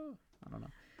don't know.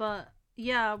 But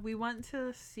yeah, we went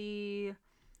to see,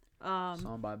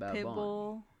 song by Bad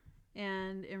Pitbull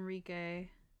and Enrique.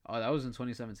 Oh, that was in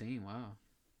 2017. Wow.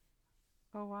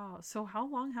 Oh wow! So how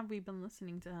long have we been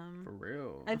listening to him? For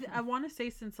real? I want to say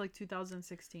since like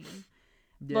 2016.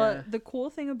 Yeah. But the cool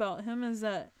thing about him is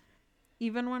that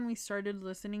even when we started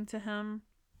listening to him,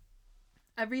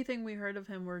 everything we heard of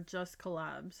him were just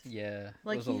collabs. Yeah,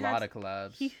 like it was a lot of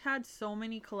collabs. He had so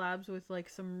many collabs with like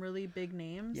some really big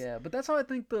names. Yeah, but that's how I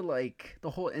think the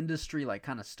whole industry like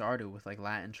kind of started with like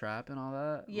Latin trap and all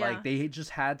that. Yeah, like they just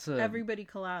had to everybody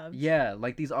collabs. Yeah,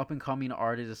 like these up and coming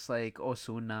artists like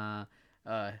Ozuna,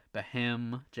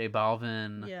 Bahim, J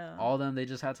Balvin. Yeah, all of them, they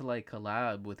just had to like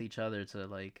collab with each other to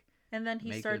like. And then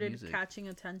he started catching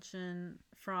attention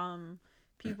from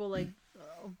people like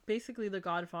basically the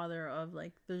godfather of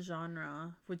like the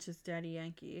genre, which is Daddy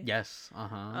Yankee. Yes.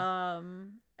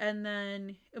 And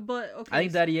then but okay, I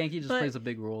think Daddy Yankee just plays a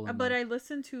big role in but I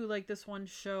listened to like this one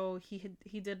show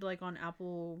he did like on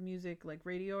Apple Music like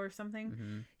radio or something.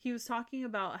 Mm-hmm. He was talking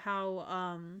about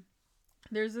how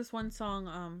there's this one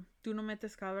song Tu no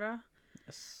metes cabra.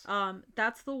 Yes.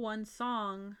 That's the one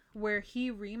song where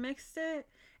he remixed it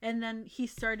and then he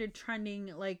started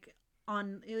trending like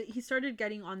he started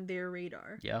getting on their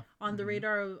radar. Yeah. On the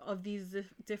radar of these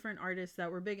different artists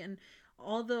that were big, and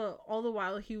all the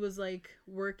while he was like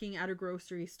working at a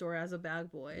grocery store as a bag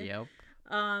boy. Yep.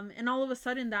 And all of a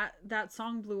sudden that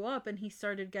song blew up and he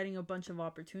started getting a bunch of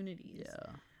opportunities.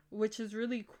 Yeah. Which is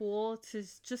really cool to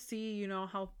just see, you know,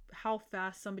 how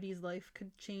fast somebody's life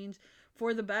could change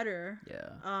for the better.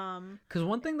 Yeah. Because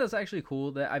one thing that's actually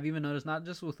cool that I've even noticed, not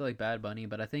just with like Bad Bunny,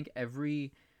 but I think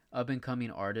every up and coming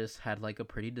artists had like a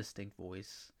pretty distinct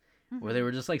voice, where they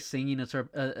were just like singing a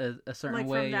certain like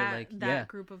way, from that, or like that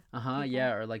group of people.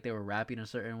 Yeah, or like they were rapping a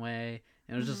certain way,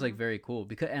 and it was just like very cool.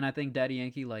 And I think Daddy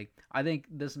Yankee, like I think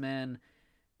this man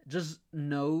just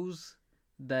knows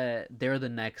that they're the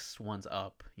next ones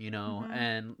up, you know,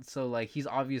 and so like he's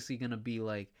obviously gonna be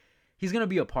like he's gonna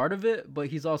be a part of it, but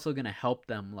he's also gonna help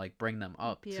them like bring them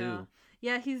up too.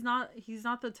 Yeah, he's not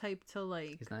the type to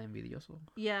like. He's not envidioso.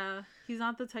 Yeah, he's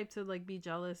not the type to like be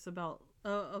jealous about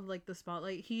of like the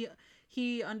spotlight.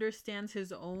 He understands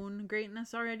his own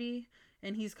greatness already,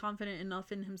 and he's confident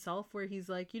enough in himself where he's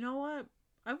like, you know what,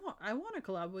 I want to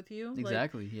collab with you.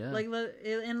 Exactly. Like, yeah. Like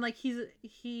and like he's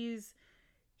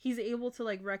able to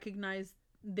like recognize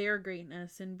their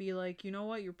greatness and be like, you know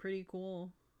what, you're pretty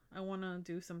cool. I want to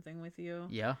do something with you.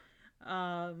 Yeah.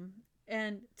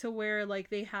 And to where like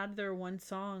they had their one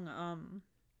song,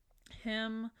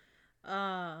 him,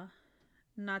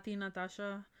 Nati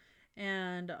Natasha,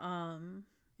 and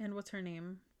what's her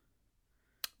name?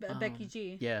 Becky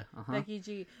G. Yeah. Becky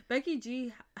G. Becky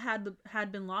G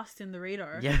had been lost in the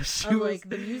radar. Yes, of like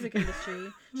the music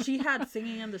industry. She had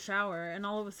Singing in the Shower, and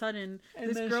all of a sudden,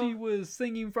 this girl she was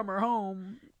singing from her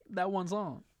home that one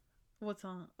song. What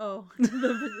song? Oh,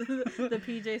 the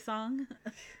PJ song.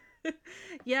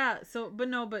 Yeah,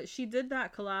 but she did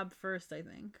that collab first, I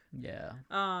think. Yeah.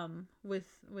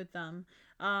 With them.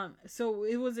 So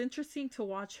it was interesting to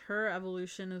watch her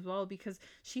evolution as well, because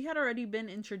she had already been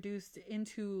introduced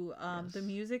into the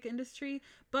music industry,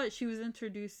 but she was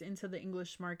introduced into the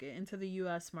English market, into the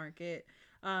US market.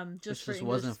 Just for English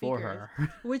wasn't speakers, for her.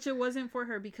 Which it wasn't for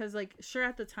her, because like sure,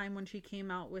 at the time when she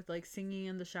came out with like Singing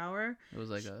in the Shower, it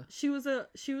was like she was a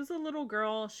little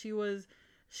girl. She was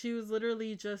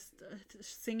literally just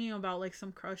singing about like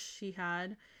some crush she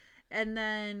had, and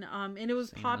then and it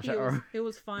was poppy. It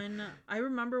was fun. I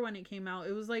remember when it came out,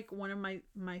 it was like one of my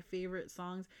favorite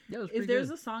songs. Yeah, if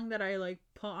there's a song that I like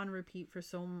put on repeat for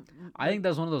I think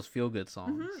that's one of those feel good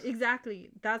songs.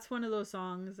 Exactly, that's one of those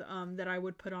songs that I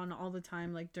would put on all the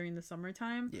time, like during the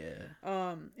summertime.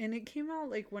 Yeah. And it came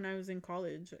out like when I was in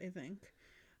college, I think.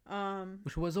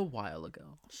 Which was a while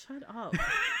ago. Shut up.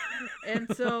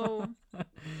 And so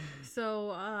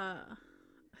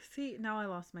see, now I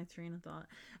lost my train of thought.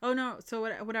 Oh no, so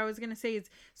what I was gonna say is,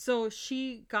 so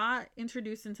she got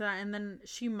introduced into that, and then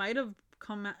she might have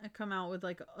come out with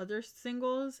like other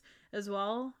singles as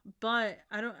well, but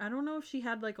I don't know if she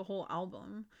had like a whole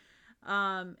album.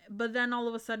 But then all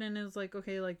of a sudden it was like,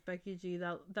 okay, like Becky G,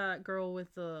 that girl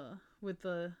with the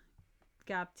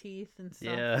gap teeth and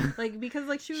stuff. Yeah. Like, because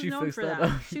like she was known for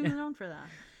that. She was known for that.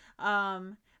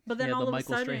 But then all of a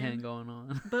sudden, Strahan going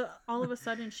on. But all of a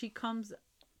sudden she comes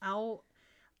out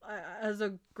as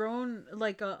a grown,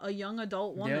 like a young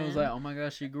adult woman. Yeah, it was like, oh my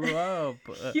gosh, she grew up.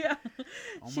 Yeah.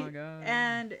 My god.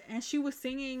 And she was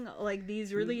singing like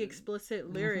these really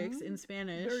explicit lyrics in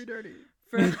Spanish. Very dirty.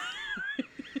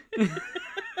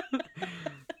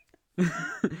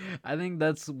 I think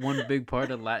that's one big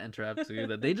part of Latin trap too,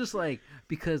 that they just like,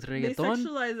 because reggaeton, they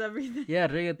sexualize everything. Yeah,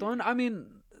 reggaeton. I mean,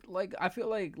 like, I feel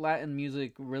like Latin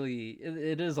music really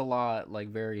it is a lot like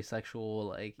very sexual,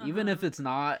 like even if it's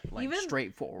not like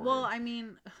straightforward. Well, I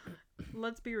mean,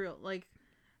 let's be real, like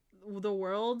the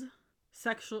world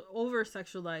over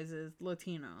sexualizes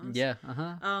Latinos. Yeah.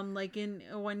 Like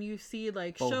when you see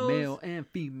like both shows, male and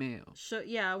female.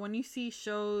 When you see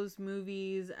shows,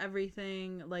 movies,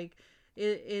 everything like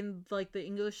in like the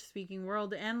English speaking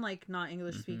world and like not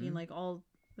English speaking, like all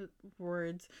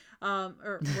words,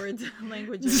 or words,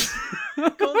 languages,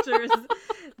 cultures.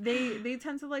 They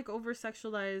tend to like over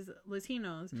sexualize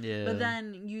Latinos. Yeah. But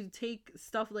then you take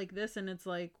stuff like this and it's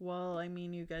like, well, I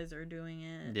mean, you guys are doing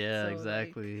it. Yeah, so,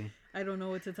 exactly. Like, I don't know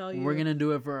what to tell you. We're gonna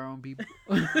do it for our own people.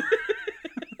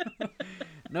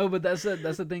 No, but that's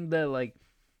the thing that like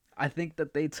I think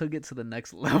that they took it to the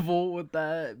next level with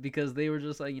that, because they were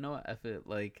just like, you know what, F it.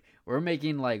 Like, we're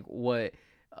making like what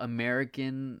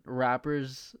American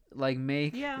rappers like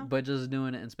make, but just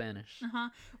doing it in Spanish.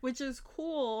 Which is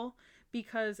cool,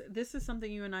 because this is something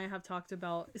you and I have talked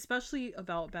about, especially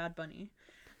about Bad Bunny.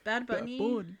 Bad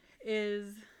Bunny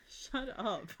is... Shut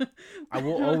up. I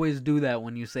will always do that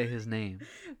when you say his name.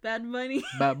 Bad Bunny.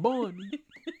 Bad Bunny.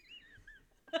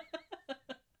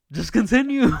 Just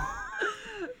continue.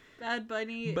 Bad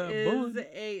Bunny is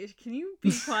a... Can you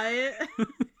be quiet?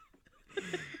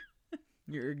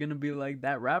 You're gonna be like,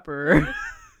 that rapper.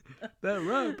 That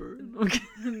rapper. Okay.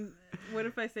 What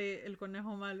if I say El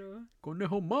Conejo Malo?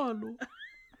 Conejo Malo.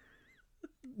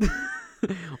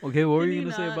 Okay, what were you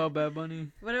gonna say about Bad Bunny?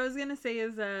 What I was gonna say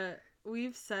is that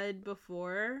we've said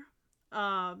before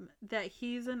that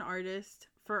he's an artist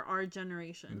for our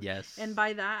generation. Yes. And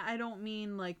by that, I don't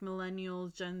mean like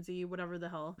millennials, Gen Z, whatever the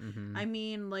hell. I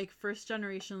mean like first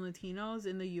generation Latinos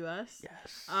in the US.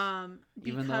 Yes.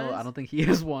 Even though I don't think he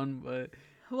is one, but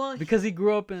well, because he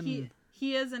grew up in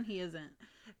he is and he isn't.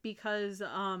 Because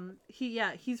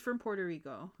he's from Puerto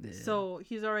Rico. Yeah. So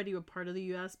he's already a part of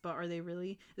the US, but are they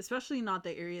really? Especially not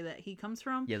the area that he comes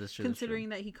from. Yeah, that's true. Considering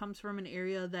that he comes from an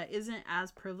area that isn't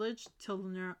as privileged to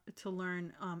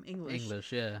learn English.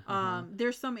 English, yeah.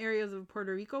 There's some areas of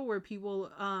Puerto Rico where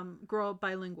people grow up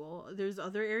bilingual. There's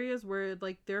other areas where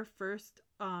like their first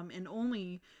and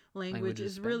only language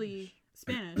is really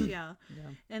Spanish. Yeah.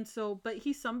 And so, but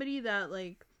he's somebody that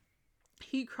like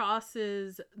he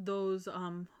crosses those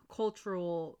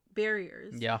cultural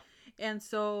barriers. Yeah. And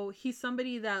so he's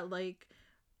somebody that like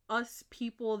us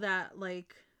people that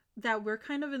like that we're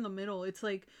kind of in the middle. It's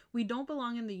like we don't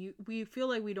belong in we feel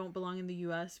like we don't belong in the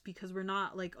US because we're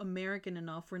not like American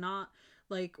enough. We're not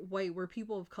like white. We're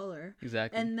people of color.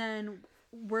 Exactly. And then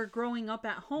we're growing up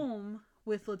at home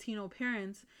with Latino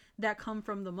parents that come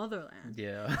from the motherland.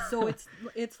 Yeah. So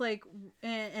it's like,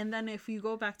 and then if you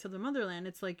go back to the motherland,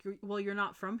 it's like, you're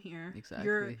not from here.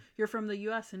 Exactly. You're from the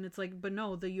U.S. And it's like, but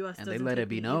no, the U.S. and doesn't. they let it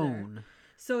be known. Either.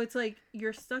 So it's like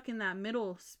you're stuck in that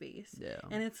middle space. Yeah.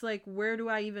 And it's like, where do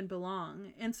I even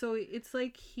belong? And so it's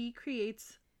like he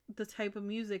creates the type of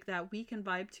music that we can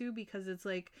vibe to, because it's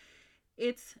like,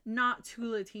 it's not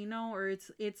too Latino, or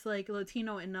it's like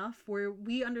Latino enough where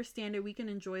we understand it, we can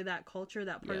enjoy that culture,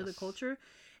 that part of the culture,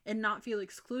 and not feel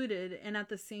excluded. And at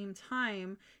the same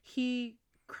time, he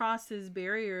crosses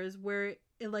barriers where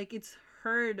it's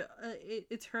heard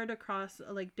across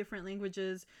like different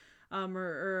languages,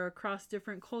 or across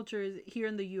different cultures here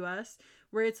in the US,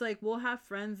 where it's like we'll have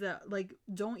friends that like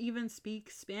don't even speak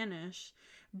Spanish,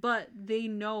 but they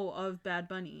know of Bad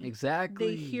Bunny. Exactly.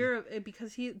 They hear of it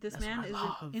because this man is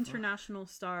an international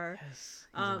star. Yes.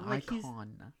 He's an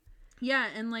icon. Yeah,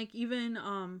 and like even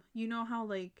you know how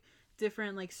like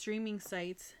different like streaming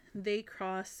sites, they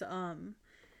cross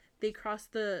they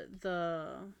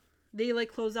like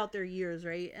close out their years,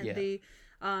 right? And they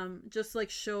just like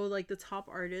show like the top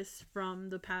artists from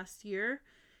the past year.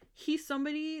 He's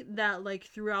somebody that like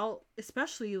throughout,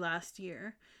 especially last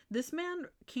year, this man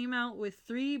came out with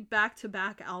 3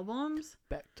 back-to-back albums.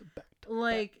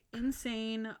 Like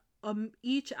insane.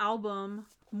 Each album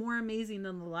more amazing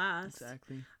than the last.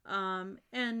 Exactly.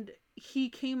 And he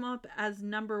came up as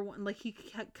number 1. Like he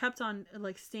kept on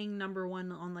like staying number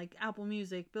 1 on like Apple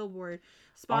Music, Billboard,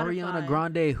 Spotify. Ariana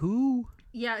Grande, who?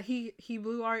 Yeah, he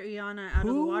blew Ariana out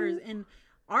of the waters. And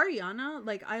Ariana,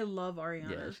 like, I love Ariana.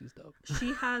 Yeah, she's dope.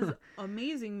 She has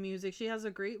amazing music. She has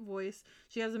a great voice.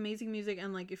 She has amazing music.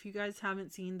 And, like, if you guys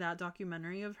haven't seen that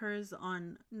documentary of hers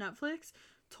on Netflix,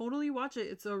 totally watch it.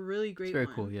 It's a really great one.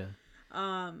 It's very cool,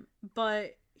 yeah.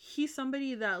 But he's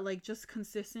somebody that, like, just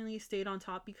consistently stayed on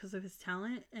top because of his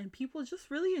talent. And people just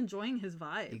really enjoying his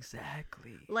vibe.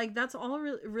 Exactly. Like, that's all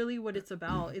really what it's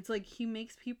about. It's, like, he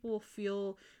makes people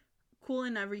feel cool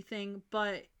and everything,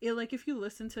 but it like if you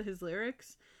listen to his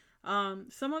lyrics,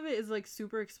 some of it is like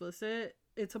super explicit.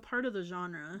 It's a part of the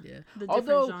genre. Yeah, the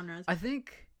different genres. I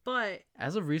think, but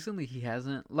as of recently, he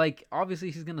hasn't, like,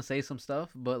 obviously he's gonna say some stuff,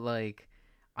 but like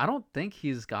I don't think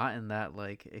he's gotten that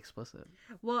like explicit.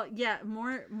 Well, yeah,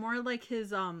 more like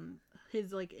his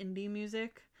like indie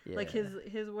music. Yeah. Like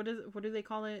his what do they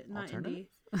call it? Not indie.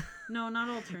 No, not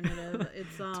alternative.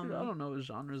 It's Dude, I don't know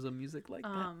genres of music like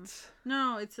that.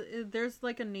 No, there's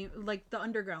like a name, like the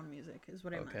underground music is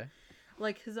what I meant.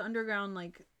 Like his underground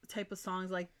like type of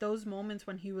songs, like those moments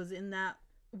when he was in that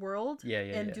world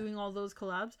and doing all those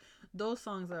collabs, those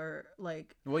songs are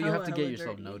like, well, you have to get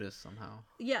yourself noticed somehow.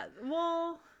 Yeah,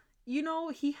 well, you know,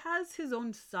 he has his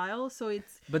own style, so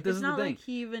but this it's is not the thing. Like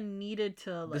he even needed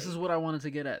to like... This is what I wanted to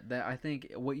get at, that I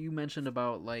think what you mentioned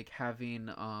about like having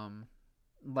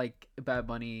like Bad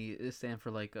Bunny stand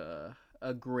for like a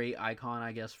great icon,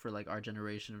 I guess, for like our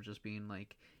generation, of just being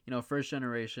like, you know, first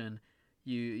generation,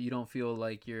 you don't feel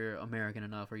like you're American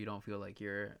enough, or you don't feel like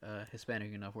you're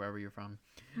Hispanic enough wherever you're from.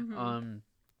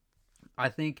 I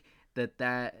think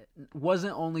that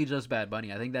wasn't only just Bad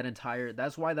Bunny. I think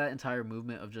that's why that entire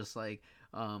movement of just like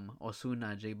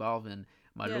Ozuna, J Balvin,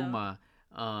 Maluma,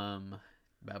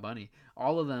 Bad Bunny,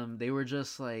 all of them, they were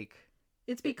just like,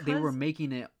 it's because they were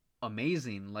making it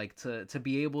amazing, like to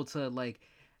be able to like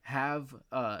have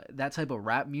that type of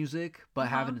rap music, but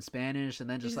have it in Spanish, and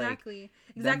then just exactly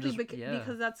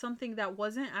because that's something that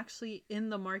wasn't actually in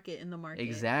the market.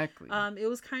 Exactly. It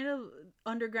was kind of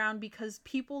underground because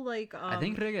people like I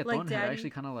think reggaeton like had actually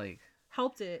kind of like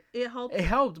helped it. It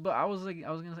helped, but I was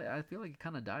gonna say, I feel like it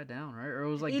kind of died down, right? Or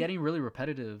it was like getting really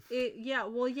repetitive.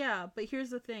 But here's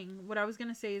the thing. What I was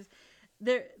gonna say is,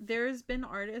 there's been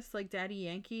artists like Daddy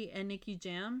Yankee and Nicky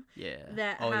Jam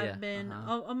that have been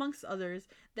amongst others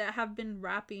that have been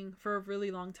rapping for a really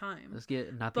long time. Let's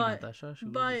get Natasha. She's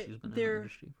been in the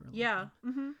industry for a long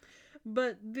time.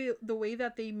 But the way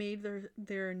that they made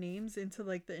their names into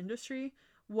like the industry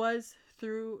was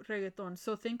through reggaeton.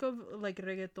 So think of like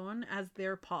reggaeton as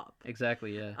their pop.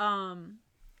 Exactly, yeah.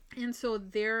 And so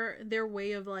their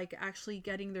way of like actually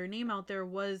getting their name out there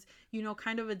was, you know,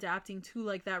 kind of adapting to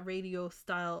like that radio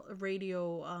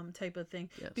type of thing.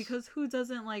 Yes. Because who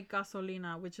doesn't like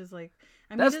Gasolina, which is like,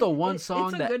 I mean, that's the one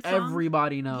song that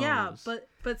everybody knows. Yeah, but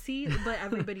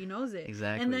everybody knows it.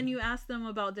 Exactly. And then you ask them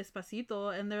about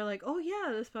Despacito, and they're like, oh yeah,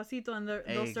 Despacito, and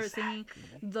they'll start singing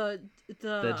the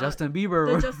Justin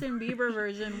Bieber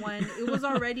version when it was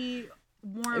already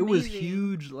more amazing. It was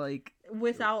huge, like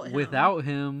without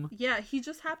him. Yeah, he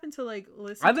just happened to like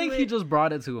listen. I think he just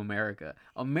brought it to America.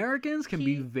 Americans can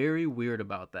be very weird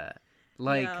about that.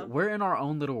 Like we're in our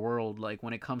own little world, like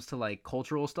when it comes to like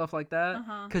cultural stuff like that.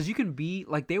 Because you can be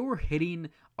like, they were hitting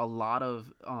a lot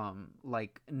of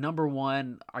like number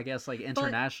one, I guess, like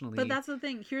internationally. But that's the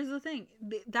thing. Here's the thing.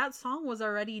 That song was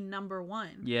already number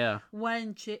one. Yeah.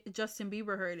 When Justin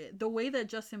Bieber heard it, the way that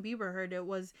Justin Bieber heard it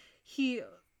was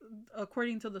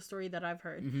according to the story that I've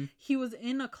heard, he was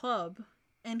in a club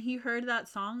and he heard that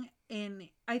song, and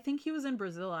I think he was in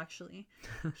Brazil actually.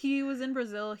 He was in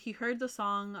Brazil. He heard the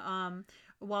song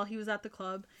while he was at the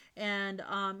club, and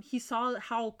he saw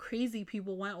how crazy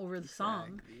people went over the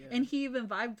song, and he even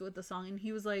vibed with the song, and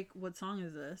he was like, what song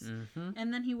is this?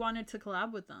 And then he wanted to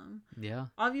collab with them. Yeah.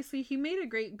 Obviously he made it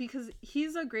great because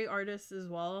he's a great artist as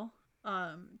well.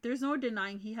 There's no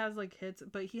denying he has like hits,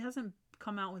 but he hasn't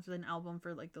come out with an album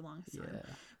for like the longest time,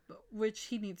 which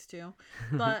he needs to.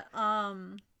 But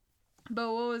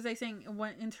but what was I saying?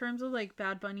 When in terms of like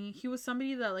Bad Bunny, he was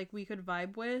somebody that like we could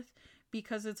vibe with,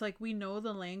 because it's like we know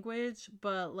the language,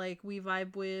 but like we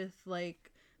vibe with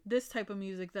like this type of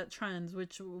music that trends,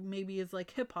 which maybe is like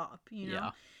hip hop, you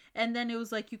know. And then it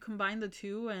was like you combine the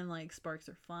two and like sparks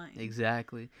are flying.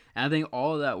 Exactly. And I think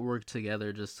all of that worked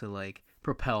together just to like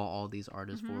propel all these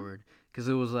artists forward, because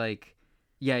it was like,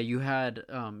 yeah, you had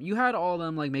all of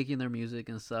them like making their music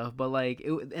and stuff, but like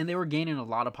and they were gaining a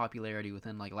lot of popularity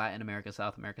within like Latin America,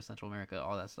 South America, Central America,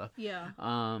 all that stuff. Yeah.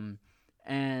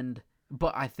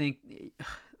 But I think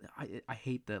I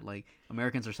hate that like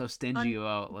Americans are so stingy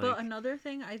about like. But another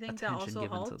thing I think that also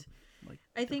helped. To,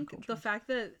 I think cultures. The fact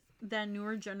that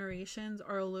newer generations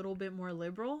are a little bit more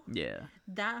liberal. Yeah.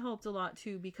 That helped a lot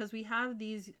too, because we have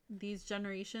these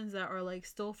generations that are like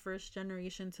still first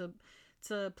generation to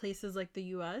places like the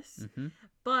US,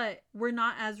 but we're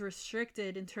not as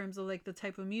restricted in terms of like the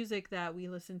type of music that we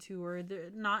listen to, or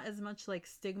not as much like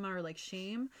stigma or like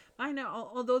shame. I know,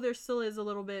 although there still is a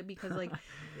little bit, because like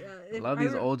I love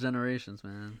these old generations,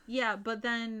 man. Yeah, but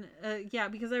then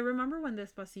because I remember when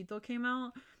Despacito came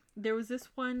out, there was this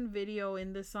one video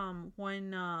in this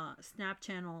one Snap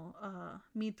channel,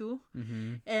 Me Too,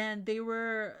 and there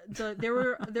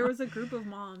was a group of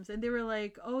moms, and they were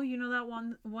like, oh, you know that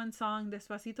one song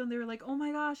Despacito, and they were like, oh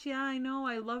my gosh, yeah, I know,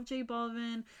 I love J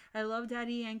Balvin, I love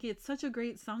Daddy Yankee, it's such a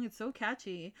great song, it's so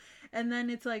catchy. And then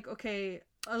it's like, okay,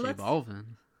 J Balvin.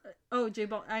 Oh, J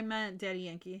Balvin. I meant Daddy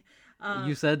Yankee.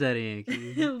 You said Daddy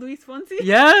Yankee. Luis Fonsi?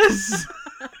 Yes!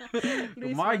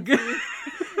 My God.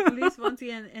 Luis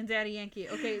Fonsi and Daddy Yankee.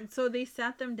 Okay, so they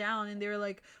sat them down and they were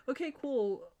like, okay,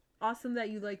 cool. Awesome that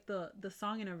you like the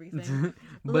song and everything.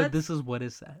 But this is what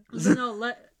it says.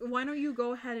 Why don't you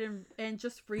go ahead and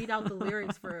just read out the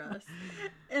lyrics for us?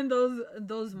 And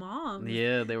those moms.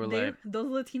 Yeah, they were like...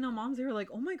 Those Latino moms, they were like,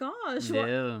 oh my gosh.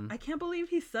 Yeah. I can't believe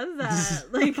he says that.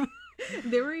 Like...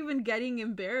 They were even getting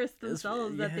embarrassed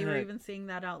themselves that they were even saying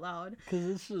that out loud. Because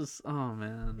it's just, oh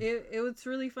man. It was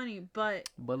really funny, but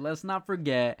let's not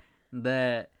forget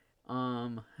that,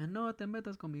 no te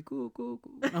metas con mi cu.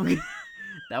 Okay.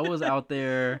 That was out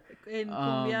there. In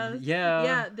cumbias. Yeah.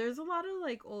 Yeah, there's a lot of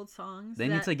like old songs. They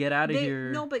need to get out of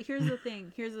here. No, but here's the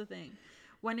thing.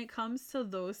 When it comes to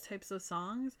those types of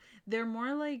songs, they're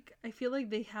more like, I feel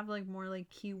like they have like more like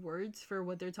keywords for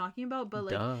what they're talking about, but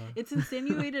like it's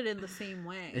insinuated in the same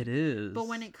way. It is. But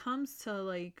when it comes to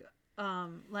like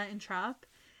Latin trap,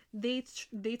 they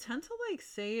tend to like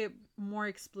say it more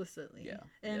explicitly. Yeah.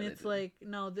 And it's like,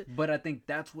 no. But I think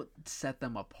that's what set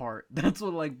them apart. That's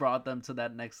what like brought them to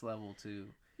that next level too.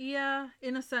 Yeah,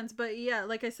 in a sense. But yeah,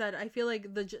 like I said, I feel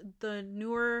like the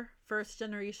newer first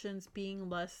generations being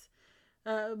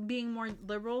more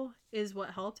liberal is what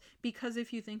helped, because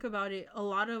if you think about it, a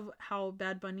lot of how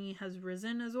Bad Bunny has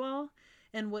risen as well,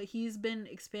 and what he's been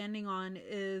expanding on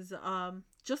is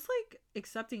just like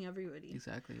accepting everybody.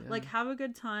 Exactly. Yeah. Like have a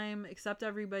good time, accept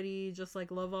everybody, just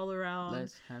like love all around.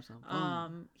 Let's have some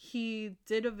fun. He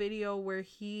did a video where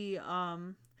he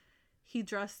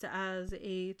dressed as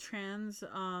a trans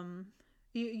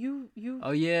you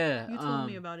oh yeah, you told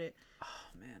me about it.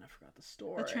 Oh man, I forgot the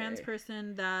story. A trans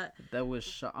person that was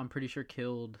shot, I'm pretty sure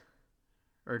killed,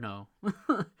 or no,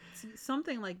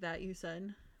 something like that. You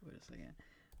said. Wait a second.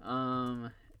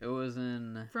 It was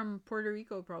in from Puerto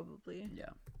Rico, probably. Yeah.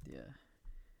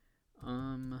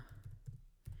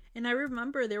 And I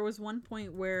remember there was one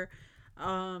point where,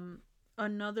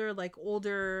 another like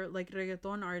older like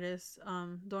reggaeton artist,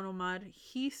 Don Omar,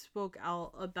 he spoke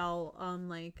out about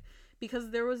like, because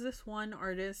there was this one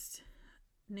artist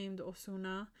named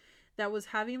Ozuna that was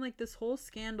having like this whole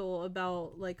scandal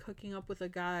about like hooking up with a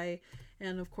guy,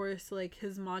 and of course like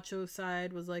his macho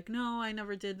side was like, no, I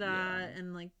never did that. Yeah.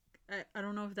 And like I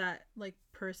don't know if that like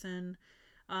person,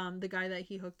 the guy that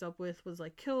he hooked up with was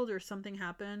like killed or something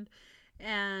happened,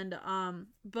 and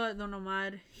but Don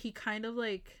Omar, he kind of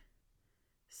like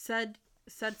said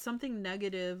something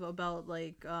negative about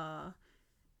like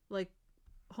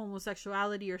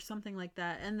homosexuality or something like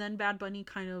that, and then Bad Bunny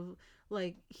kind of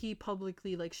like, he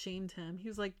publicly like shamed him. He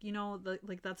was like, you know,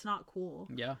 like that's not cool.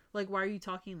 Yeah. Like, why are you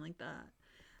talking like that?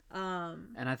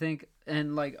 And I think,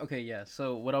 and like, okay, yeah.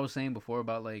 So what I was saying before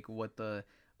about like what the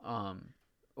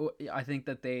I think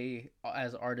that they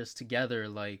as artists together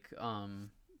like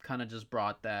kind of just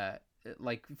brought that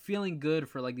like feeling good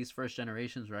for like these first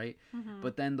generations, right? Mm-hmm.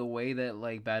 But then the way that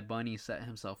like Bad Bunny set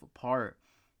himself apart,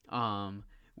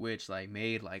 which like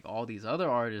made like all these other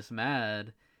artists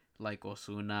mad, like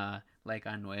Ozuna, like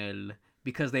Anuel,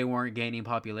 because they weren't gaining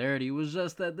popularity. It was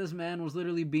just that this man was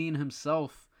literally being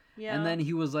himself. Yeah. And then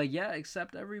he was like, yeah,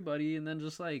 accept everybody, and then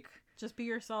just be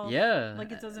yourself. Yeah.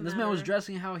 Like, it doesn't matter. This man was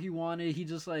dressing how he wanted. He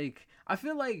just like, I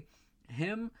feel like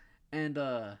him and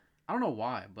I don't know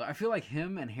why, but I feel like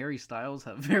him and Harry Styles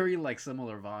have very like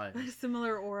similar vibes.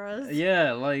 Similar auras.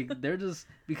 Yeah, like they're just,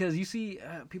 because you see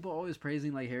people always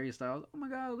praising like Harry Styles. Oh my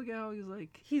god, look at how he's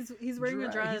like he's wearing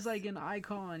a dress. He's like an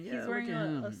icon. Yeah, he's wearing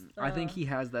look at him. I think he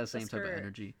has that same type of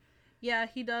energy. Yeah,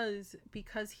 he does,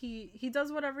 because he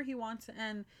does whatever he wants,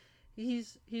 and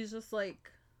he's just like,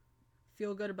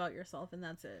 feel good about yourself, and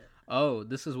that's it. Oh,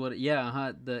 this is what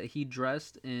he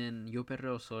dressed in Yo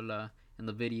Perreo Sola in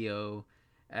the video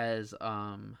as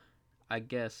I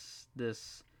guess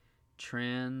this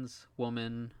trans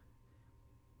woman,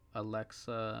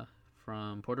 Alexa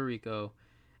from Puerto Rico,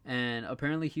 and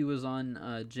apparently he was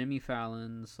on Jimmy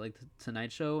Fallon's like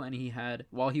Tonight Show, and he had,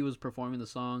 while he was performing the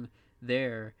song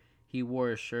there, he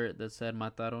wore a shirt that said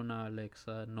 "Mataron a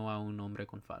Alexa, no a un hombre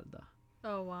con falda."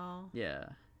 Oh wow.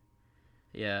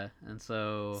 Yeah, and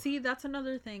so see, that's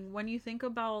another thing when you think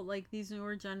about like these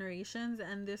newer generations,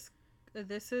 and this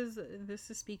is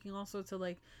speaking also to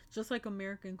like just like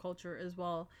American culture as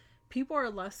well. People are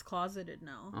less closeted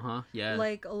now. Yeah.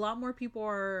 Like a lot more people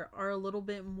are a little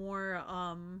bit more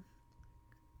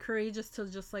courageous to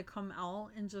just like come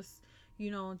out and just,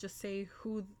 you know, just say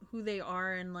who they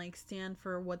are and like stand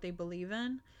for what they believe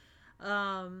in.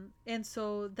 And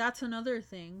so that's another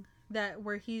thing that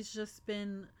where he's just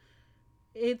been,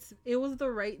 it was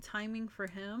the right timing for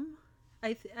him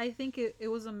I think it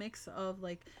was a mix of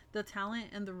like the talent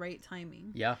and the right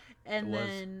timing. Yeah. And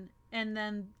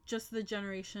then just the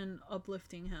generation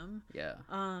uplifting him. Yeah.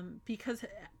 Because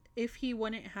if he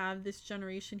wouldn't have this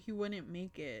generation, he wouldn't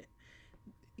make it.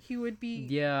 He would be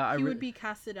would be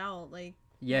casted out, like.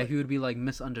 Yeah, he would be like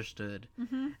misunderstood,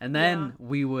 and then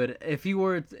we would, if he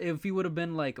would have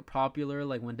been like popular,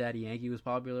 like when Daddy Yankee was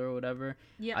popular or whatever.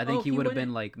 Yeah, I think he would have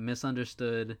been like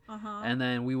misunderstood, and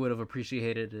then we would have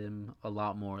appreciated him a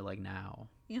lot more, like now.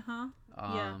 Yeah.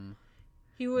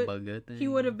 He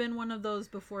would have been one of those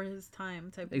before his time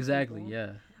type. Exactly. Of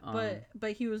yeah.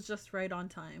 But he was just right on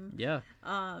time. Yeah.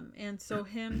 And so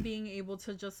him being able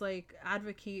to just like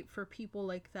advocate for people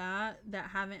like that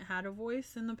haven't had a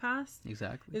voice in the past.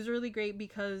 Exactly. Is really great,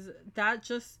 because that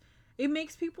just, it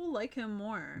makes people like him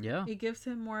more. Yeah. It gives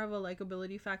him more of a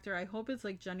likability factor. I hope it's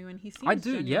like genuine. He seems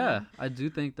genuine. Yeah. I do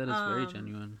think that it's very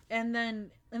genuine. And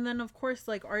then of course,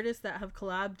 like artists that have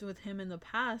collabed with him in the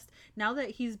past, now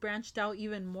that he's branched out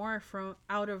even more from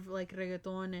out of like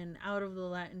reggaeton and out of the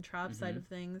Latin trap side of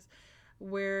things,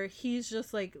 where he's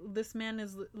just like, this man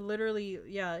is literally,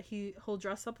 he'll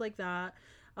dress up like that.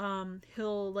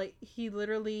 He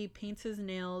literally paints his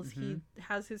nails. He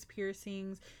has his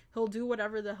piercings. He'll do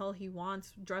whatever the hell he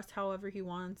wants, dress however he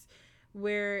wants,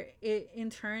 where it in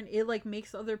turn it like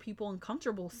makes other people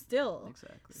uncomfortable still.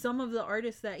 Exactly. Some of the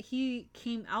artists that he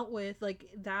came out with, like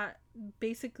that,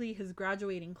 basically his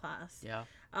graduating class. Yeah.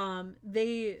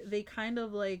 They kind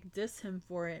of like diss him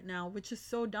for it now, which is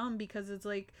so dumb, because it's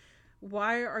like,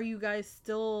 why are you guys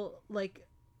still like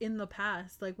in the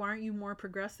past? Like, why aren't you more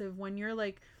progressive when you're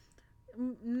like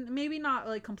maybe not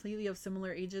like completely of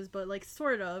similar ages, but like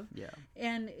sort of. Yeah.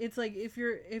 And it's like, if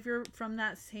you're from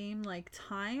that same like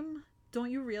time, don't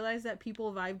you realize that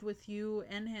people vibed with you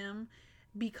and him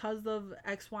because of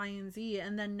X, Y, and Z,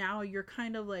 and then now you're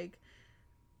kind of like,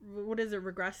 what is it,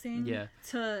 regressing? Yeah.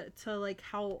 To like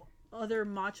how other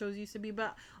machos used to be.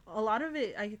 But a lot of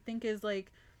it, I think, is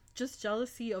like just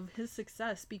jealousy of his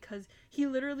success, because he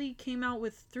literally came out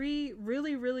with 3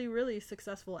 really, really, really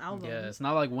successful albums. Yeah, it's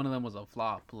not like one of them was a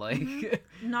flop. Like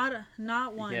not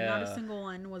one, not a single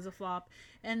one was a flop.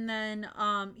 And then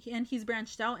he's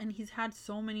branched out, and he's had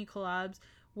so many collabs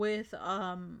with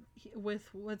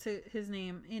what's his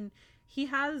name, and he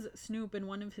has Snoop in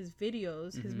one of his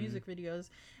videos, his music videos,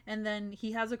 and then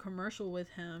he has a commercial with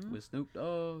him with Snoop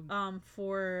Dogg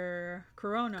for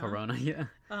Corona, yeah,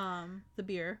 the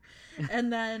beer,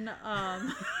 and then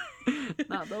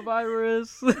not the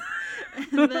virus.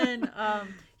 And then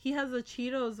he has a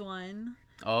Cheetos one.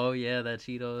 Oh yeah, that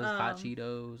Cheetos, hot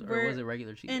Cheetos, or was it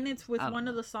regular Cheetos? And it's with one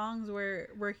of the songs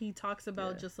where he talks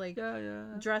about just like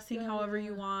dressing however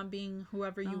you want, being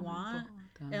whoever you want,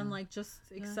 and like just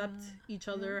accept each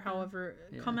other however,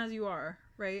 come as you are,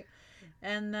 right?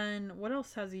 And then what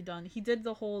else has he done? He did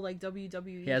the whole like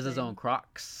WWE. He has his own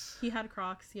Crocs. He had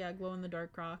Crocs, glow in the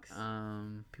dark Crocs.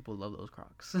 People love those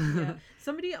Crocs. Yeah.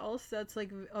 Somebody else that's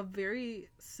like a very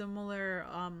similar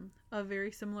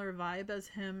vibe as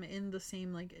him in the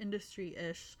same like industry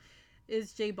ish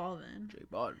is J Balvin.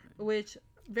 Which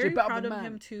very proud of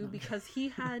him too, because he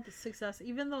had success,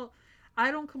 even though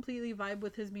I don't completely vibe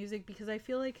with his music, because I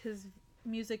feel like his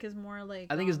music is more like,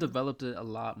 I think it's developed a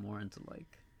lot more into like,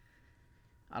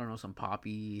 I don't know, some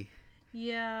poppy.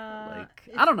 Yeah. Like,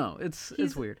 I don't know. It's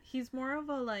weird. He's more of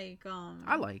a like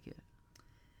I like it.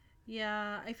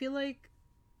 Yeah, I feel like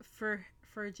for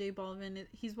J Balvin,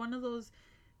 he's one of those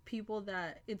people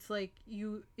that it's like,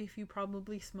 if you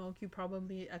probably smoke, you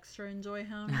probably extra enjoy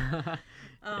him.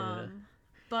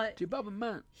 But J Balvin,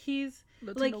 man, he's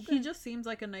Latino like, he just seems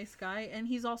like a nice guy, and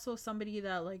he's also somebody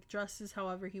that like dresses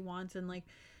however he wants, and like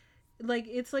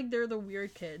it's like they're the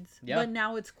weird kids, but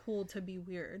now it's cool to be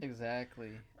weird.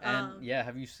 Exactly. And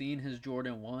have you seen his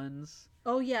Jordan 1s?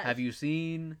 Oh yeah. Have you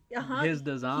seen his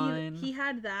design? He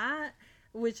had that,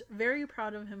 which very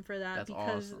proud of him for that. That's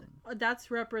because awesome.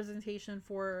 That's representation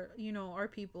for, our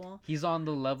people. He's on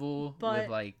the level with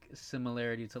like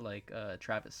similarity to like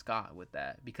Travis Scott with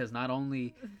that, because not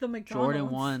only the McDonald's. Jordan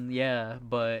 1,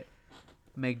 but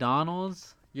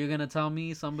McDonald's. You're gonna tell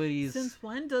me somebody's... Since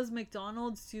when does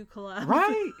McDonald's do collabs?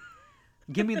 Right?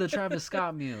 Give me the Travis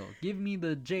Scott meal. Give me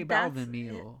the J Balvin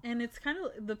meal. And it's kind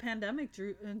of... The pandemic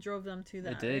drove them to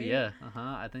that, It did, right? Yeah.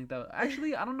 I think that...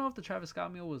 Actually, I don't know if the Travis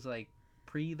Scott meal was, like,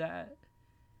 pre that.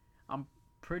 I'm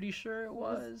pretty sure it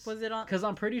was. Was it on... Because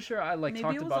I'm pretty sure I, like,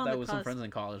 talked about that with some friends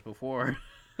in college before.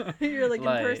 You're, like in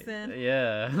person.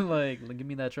 Yeah. Like, give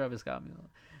me that Travis Scott meal.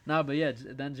 Nah, but yeah,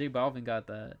 then J Balvin got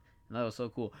that. And that was so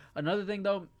cool. Another thing,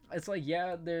 though, it's like,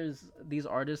 there's these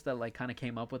artists that, like, kind of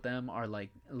came up with them are,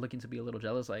 like, looking to be a little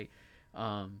jealous. Like,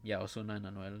 Yeah, Ozuna and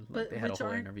Anuel, like, but they had a which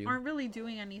whole interview. aren't really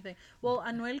doing anything. Well,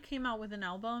 Anuel came out with an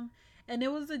album, and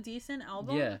it was a decent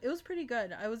album. Yeah. It was pretty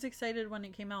good. I was excited when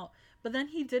it came out, but then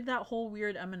he did that whole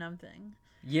weird Eminem thing.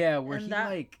 Yeah, where And he that-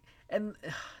 like, and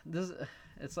this,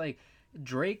 it's like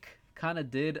Drake kind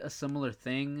of did a similar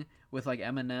thing with like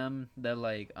Eminem that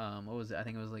like what was it? I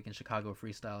think it was like in Chicago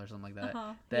Freestyle or something like that.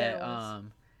 Uh-huh. That Yeah, it was.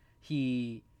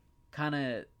 he kind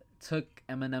of took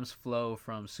Eminem's flow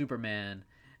from Superman,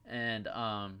 and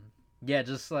yeah,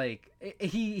 just like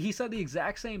he said the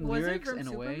exact same Was it lyrics from in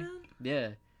a way. Superman? Yeah.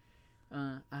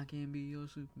 I can be your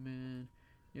Superman,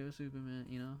 your Superman,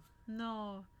 you know?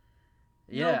 No.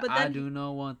 Yeah, but I then do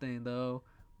know one thing though.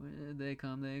 When they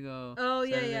come, they go. Oh,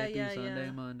 yeah, Saturday yeah, through yeah,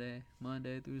 Sunday, yeah.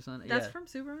 Monday through Sunday. That's yeah. from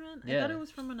Superman? I Yeah. thought it was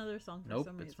from another song for Nope,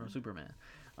 some it's reason. from Superman.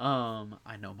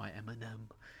 I know my Eminem.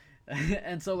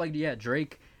 And so like yeah,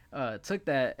 Drake took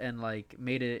that and like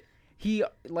made it. He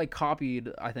like copied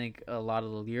I think a lot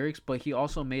of the lyrics, but he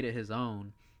also made it his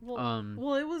own.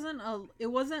 Well, it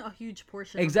wasn't a huge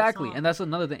portion. Exactly, of the song. and that's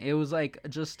another thing. It was like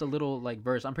just a little like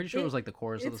verse. I'm pretty sure it was like the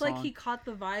chorus of the It's song. like he caught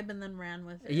the vibe and then ran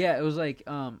with it. Yeah, it was like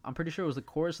I'm pretty sure it was the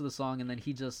chorus of the song, and then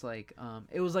he just like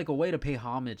it was like a way to pay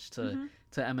homage to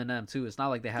Eminem too. It's not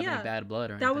like they have any bad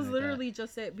blood or anything. That was like literally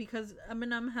just it, because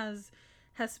Eminem has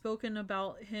spoken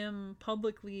about him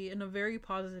publicly in a very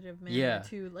positive manner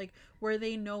too, like where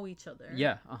they know each other.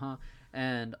 Yeah,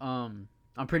 and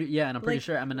I'm pretty Like-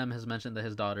 sure Eminem has mentioned that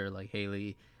his daughter like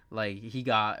Haley, like he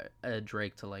got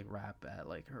Drake to like rap at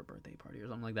like her birthday party or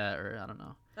something like that, or I don't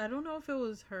know. I don't know if it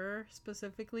was her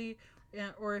specifically,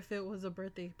 or if it was a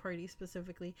birthday party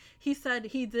specifically. He said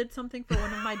he did something for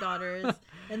one of my daughters,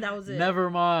 and that was it. Never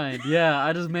mind. Yeah,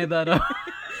 I just made that up.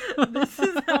 This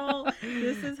is how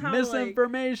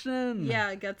misinformation. Like, yeah,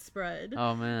 it gets spread.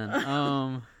 Oh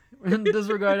man.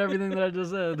 Disregard everything that I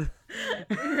just said.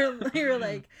 You're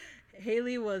like,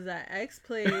 Haley was at X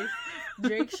place.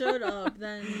 Drake showed up.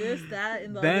 Then this, that,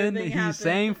 and the Then other thing he happened.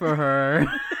 sang for her.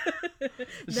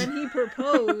 Then he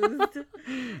proposed,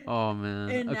 Oh man.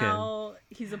 and okay. now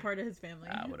he's a part of his family.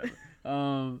 Whatever.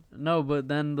 No, but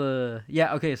then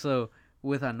okay, so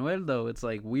with Anuel though, it's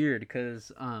like weird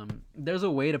because there's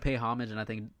a way to pay homage, and I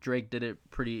think Drake did it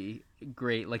pretty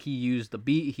great. Like he used the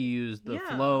beat, he used the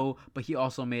flow, but he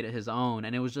also made it his own,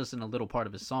 and it was just in a little part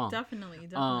of his song. Definitely.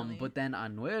 But then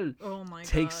Anuel Oh my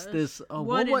takes gosh. this.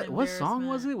 What song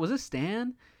was it? Was it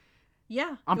Stan?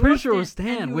 Yeah, I'm pretty sure it was and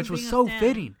Stan, he which was being a so stan.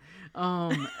 fitting.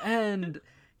 And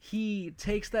he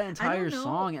takes that entire know.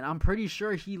 song, and I'm pretty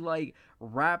sure he like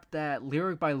rapped that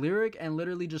lyric by lyric and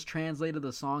literally just translated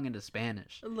the song into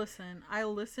Spanish. Listen, I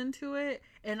listened to it,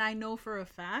 and I know for a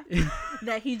fact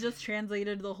that he just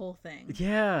translated the whole thing.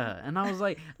 Yeah, and I was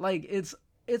like it's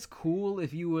cool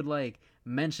if you would like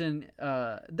mention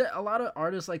a lot of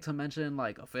artists like to mention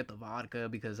like a fifth of vodka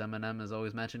because Eminem is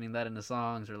always mentioning that in the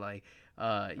songs, or like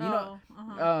yeah,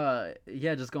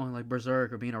 just going like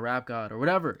berserk or being a rap god or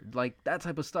whatever, like that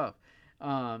type of stuff.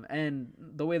 And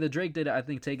the way that Drake did it, I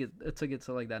think took it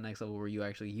to like that next level where you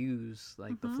actually use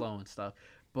like the flow and stuff.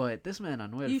 But this man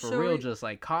Anuel for real just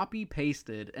like copy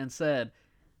pasted and said,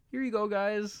 "Here you go,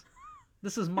 guys.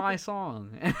 This is my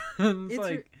song." And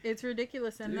it's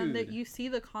ridiculous. And then that dude. you see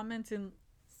the comments in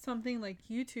something like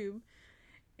YouTube,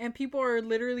 and people are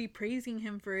literally praising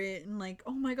him for it, and like,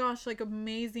 oh my gosh, like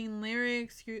amazing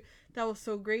lyrics, that was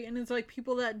so great. And it's like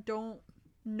people that don't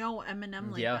know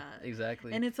Eminem like that.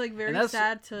 Exactly. And it's like very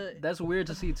sad to. That's weird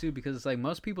to see too, because it's like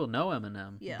most people know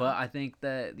Eminem, but I think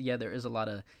that there is a lot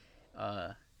of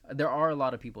there are a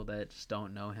lot of people that just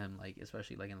don't know him, like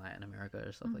especially like in Latin America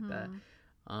or stuff like that.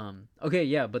 Okay,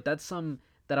 yeah, but that's some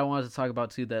that I wanted to talk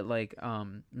about too, that like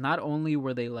not only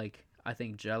were they like I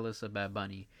think jealous of Bad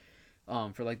Bunny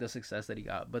for like the success that he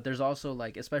got, but there's also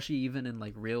like, especially even in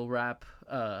like real rap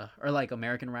or like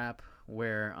American rap,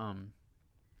 where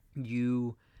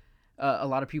a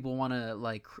lot of people want to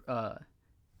like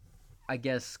I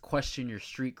guess question your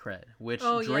street cred, which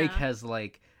Drake has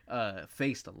like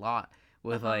faced a lot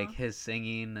with like his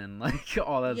singing and like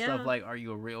all that stuff. Like, are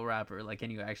you a real rapper? Like, can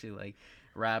you actually like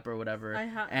rap or whatever? I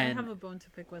have a bone to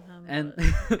pick with him, and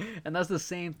and that's the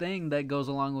same thing that goes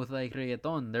along with like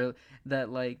reggaeton. They're that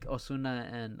like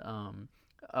Ozuna and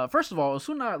first of all,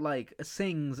 Ozuna like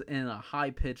sings in a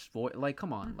high pitched voice. Like,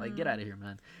 come on, like get out of here,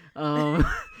 man.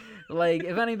 Like,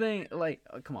 if anything, like,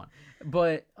 come on.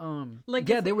 But like,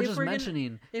 yeah, they were just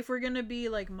mentioning if we're gonna be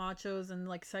like machos and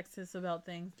like sexist about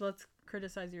things, let's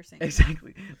criticize your singing.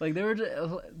 Exactly. Like they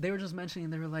were just mentioning,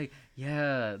 they were like,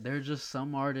 yeah, they're just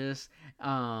some artists.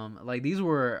 Like these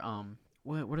were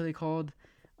what are they called?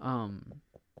 Oh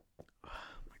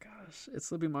my gosh, it's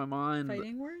slipping my mind.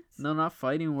 Fighting words? No, not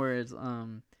fighting words.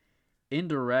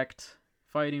 indirect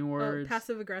fighting words.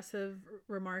 Passive aggressive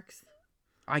remarks.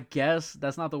 I guess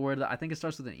that's not the word. I think it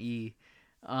starts with an E.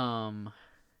 I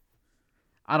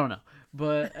don't know,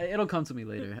 but it'll come to me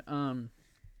later.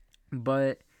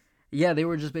 But yeah, they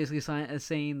were just basically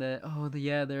saying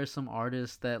that there are some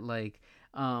artists that like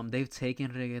they've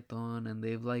taken reggaeton and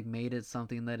they've like made it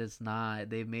something that it's not.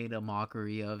 They've made a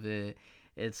mockery of it.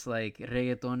 It's like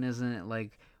reggaeton isn't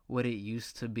like what it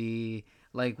used to be.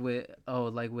 Like with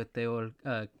Teo,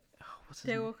 what's his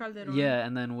name? Calderon. Yeah,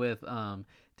 and then with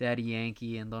Daddy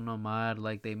Yankee and Don Omar,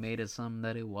 like they made it something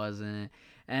that it wasn't.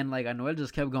 And like Anuel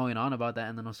just kept going on about that,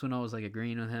 and then Ozuna was like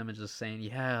agreeing with him and just saying,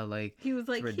 yeah, like he was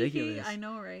like, it's ridiculous. I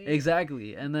know, right?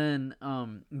 Exactly. And then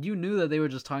you knew that they were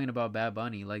just talking about Bad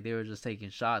Bunny, like they were just taking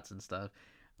shots and stuff.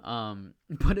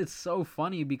 But it's so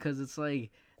funny because it's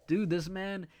like, dude, this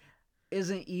man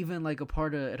isn't even like a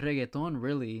part of reggaeton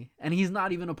really, and he's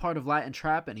not even a part of Latin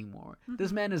trap anymore. Mm-hmm.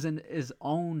 This man is in his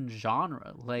own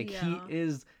genre. Like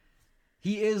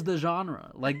he is the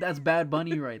genre. Like that's Bad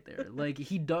Bunny right there. Like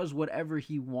he does whatever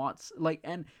he wants. Like,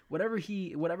 and whatever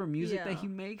music that he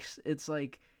makes, it's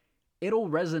like it'll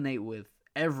resonate with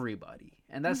everybody.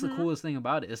 And that's the coolest thing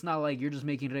about it. It's not like you're just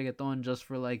making reggaeton just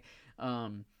for like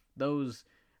those,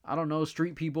 I don't know,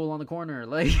 street people on the corner.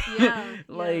 Like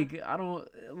like I don't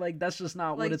like, that's just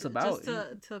not like, what it's about.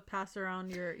 Just to pass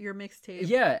around your mixtape.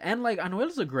 Yeah, and like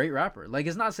Anuel's a great rapper. Like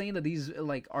it's not saying that these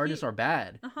like artists are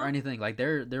bad or anything. Like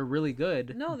they're really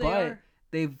good. No, they are.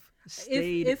 They've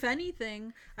stayed. If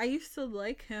anything, I used to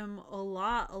like him a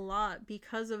lot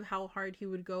because of how hard he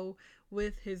would go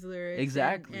with his lyrics.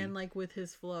 Exactly. And like with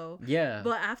his flow. Yeah.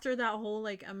 But after that whole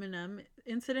like Eminem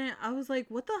incident, I was like,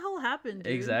 what the hell happened,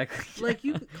 dude? Exactly. Like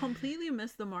you completely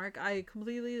missed the mark. I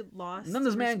completely lost. And then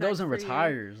this man goes and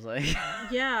retires. Like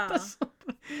yeah.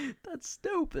 That's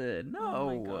stupid. No.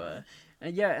 Oh my gosh.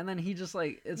 And yeah, and then he just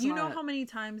like, it's you know how many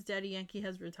times Daddy Yankee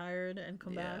has retired and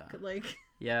come back? Like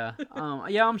yeah.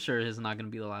 Yeah, I'm sure it's not gonna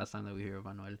be the last time that we hear of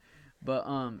Anuel. But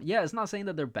yeah, it's not saying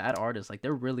that they're bad artists. Like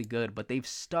they're really good, but they've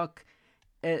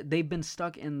been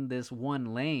stuck in this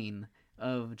one lane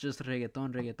of just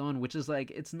reggaeton, which is like,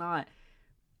 it's not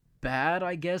bad,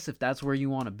 I guess, if that's where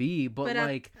you want to be, but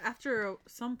like after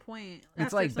some point,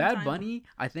 it's like Bad Bunny,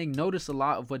 I think, noticed a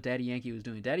lot of what Daddy Yankee was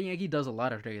doing. Daddy Yankee does a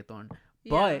lot of reggaeton,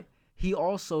 but he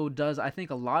also does, I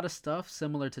think, a lot of stuff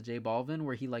similar to J Balvin,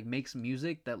 where he like makes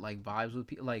music that like vibes with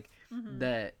people, like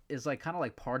that is like kind of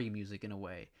like party music in a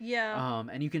way. Yeah.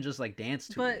 And you can just like dance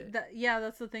to it. But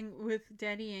that's the thing with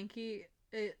Daddy Yankee.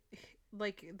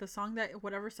 Like the song that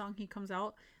whatever song he comes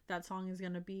out, that song is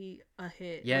gonna be a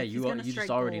hit. Yeah, like, you just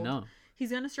already know.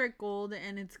 He's gonna strike gold,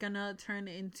 and it's gonna turn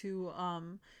into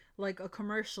like a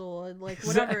commercial, like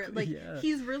whatever. Exactly, like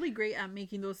he's really great at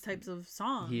making those types of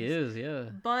songs. He is, yeah.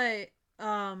 But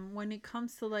when it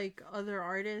comes to like other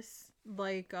artists,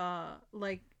 like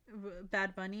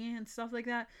Bad Bunny and stuff like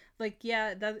that, like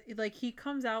that like he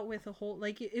comes out with a whole,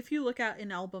 like if you look at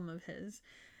an album of his,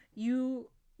 you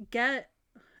get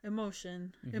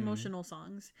emotional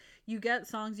songs. You get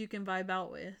songs you can vibe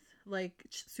out with, like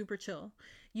super chill.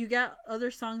 You get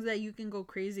other songs that you can go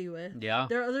crazy with. Yeah.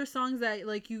 There are other songs that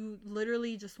like you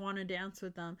literally just want to dance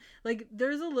with them. Like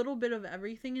there's a little bit of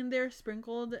everything in there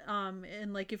sprinkled.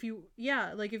 And like if you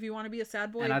want to be a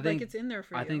sad boy, like it's in there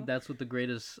for you. I think that's what the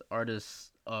greatest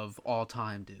artists of all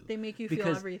time do. They make you feel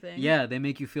everything. Yeah, they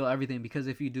make you feel everything, because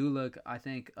if you do look, I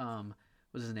think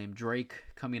what's his name? Drake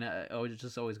coming out. Oh,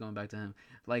 just always going back to him.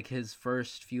 Like his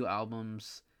first few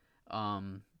albums,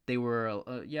 they were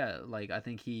like I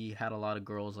think he had a lot of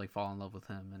girls like fall in love with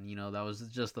him, and that was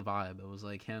just the vibe. It was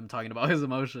like him talking about his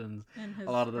emotions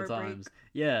a lot of the times.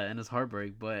 Yeah, and his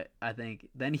heartbreak. But I think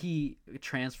then he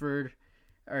transferred,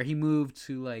 or he moved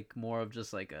to like more of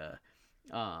just like a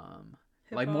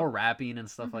like more rapping and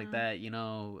stuff like that.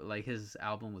 Like his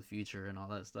album with Future and all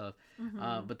that stuff.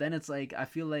 But then it's like I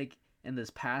feel like in this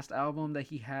past album that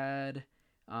he had,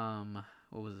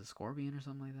 what was it, Scorpion or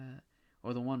something like that,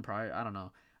 or the one prior, I don't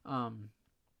know,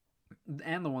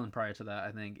 and the one prior to that,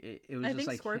 I think it was just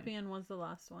like Scorpion was the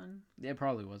last one. Yeah, it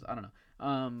probably was, I don't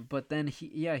know. But then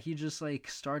he just like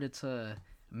started to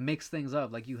mix things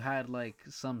up. Like you had like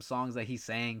some songs that he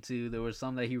sang to, there was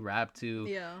some that he rapped to.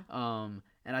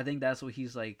 And I think that's what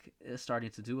he's like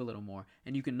starting to do a little more,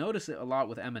 and you can notice it a lot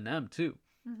with Eminem too.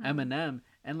 Eminem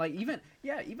and like even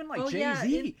like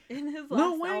Jay-Z, in his last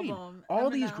Lil Wayne, album, all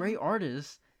Eminem. These great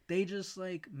artists, they just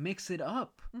like mix it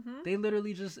up. They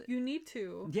literally just, you need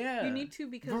to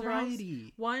because variety.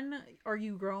 Else, one, are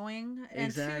you growing,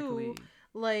 and two,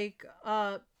 like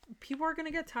people are gonna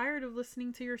get tired of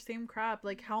listening to your same crap.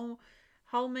 Like how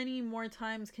many more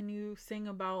times can you sing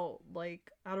about, like,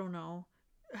 I don't know,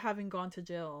 having gone to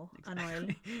jail,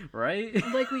 exactly. Right?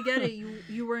 Like, we get it.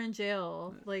 You were in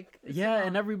jail. Like, yeah,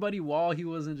 and everybody while he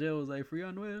was in jail was like, free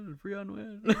Anuel, free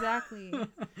Anuel.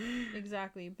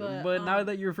 Exactly. But now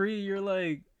that you're free, you're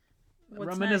like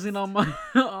reminiscing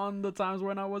next? on the times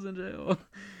when I was in jail.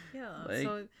 Yeah. Like,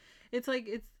 so it's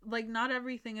like not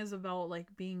everything is about like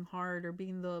being hard or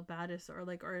being the baddest or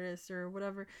like artist or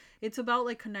whatever. It's about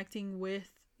like connecting with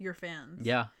your fans.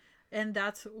 Yeah. And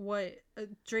that's what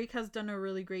Drake has done a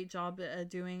really great job at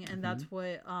doing, and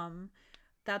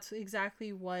that's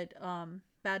exactly what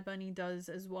Bad Bunny does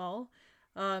as well.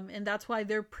 And that's why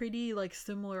they're pretty like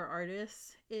similar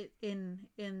artists in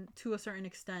to a certain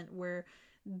extent, where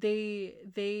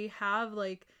they have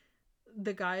like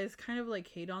the guys kind of like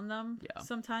hate on them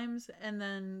sometimes, and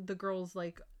then the girls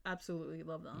like absolutely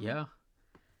love them.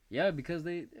 Yeah, because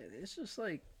it's just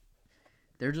like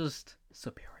they're just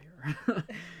superior.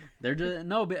 They're just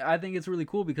but I think it's really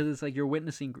cool because it's like you're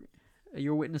witnessing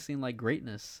like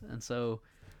greatness, and so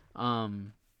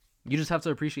you just have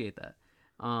to appreciate that.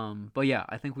 But yeah,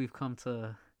 I think we've come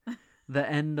to the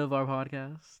end of our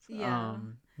podcast.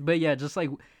 But yeah, just like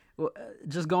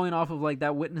just going off of like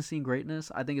that witnessing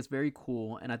greatness, I think it's very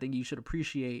cool, and I think you should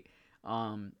appreciate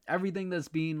everything that's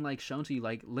being like shown to you.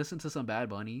 Like, listen to some Bad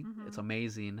Bunny. It's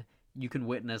amazing. You can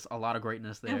witness a lot of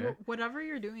greatness there. And whatever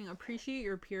you're doing, appreciate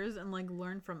your peers and like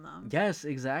learn from them. Yes,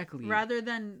 exactly. Rather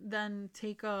than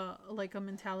take a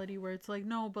mentality where it's like,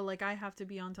 no, but like I have to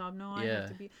be on top. No, I have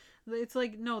to be. It's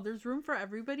like, no, there's room for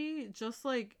everybody. Just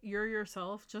like you're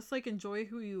yourself. Just like enjoy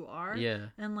who you are. Yeah.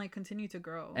 And like continue to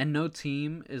grow. And no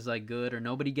team is like good, or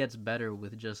nobody gets better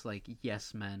with just like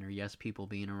yes men or yes people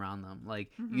being around them.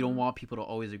 Like you don't want people to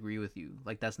always agree with you.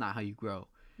 Like that's not how you grow.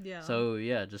 Yeah. So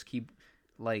yeah, just keep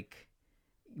like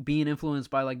being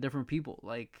influenced by like different people,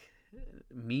 like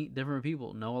meet different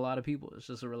people, know a lot of people. It's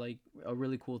just a really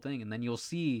cool thing, and then you'll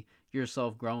see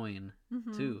yourself growing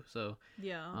too. So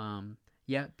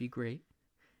yeah, be great.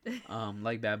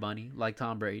 Like Bad Bunny, like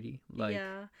Tom Brady, like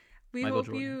we Michael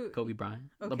Jordan, Kobe Bryant,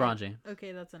 LeBron James.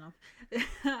 Okay, that's enough.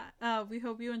 We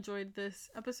hope you enjoyed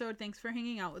this episode. Thanks for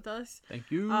hanging out with us.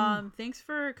 Thank you. Thanks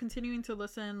for continuing to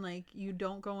listen. Like, you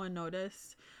don't go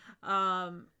unnoticed.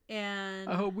 And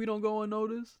I hope we don't go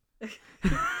unnoticed.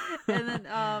 And then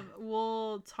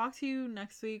we'll talk to you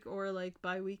next week, or like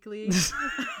bi-weekly.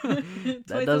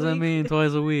 That doesn't mean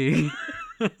twice a week.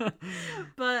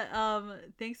 But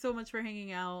thanks so much for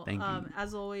hanging out. Thank you.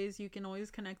 As always, you can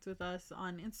always connect with us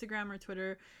on Instagram or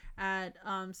Twitter at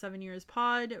 7 years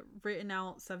pod, written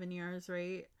out 7 years,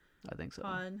 right? I think so.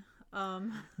 Pod.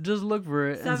 Just look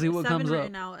for it and see what comes up.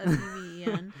 Written out,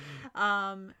 SEVEN.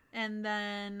 And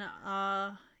then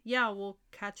yeah, we'll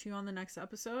catch you on the next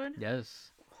episode.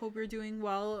 Yes. Hope you're doing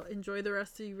well. Enjoy the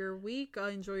rest of your week.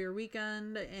 Enjoy your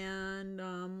weekend,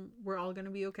 and we're all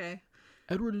gonna be okay.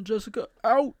 Edward and Jessica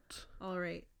out. All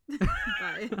right.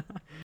 Bye.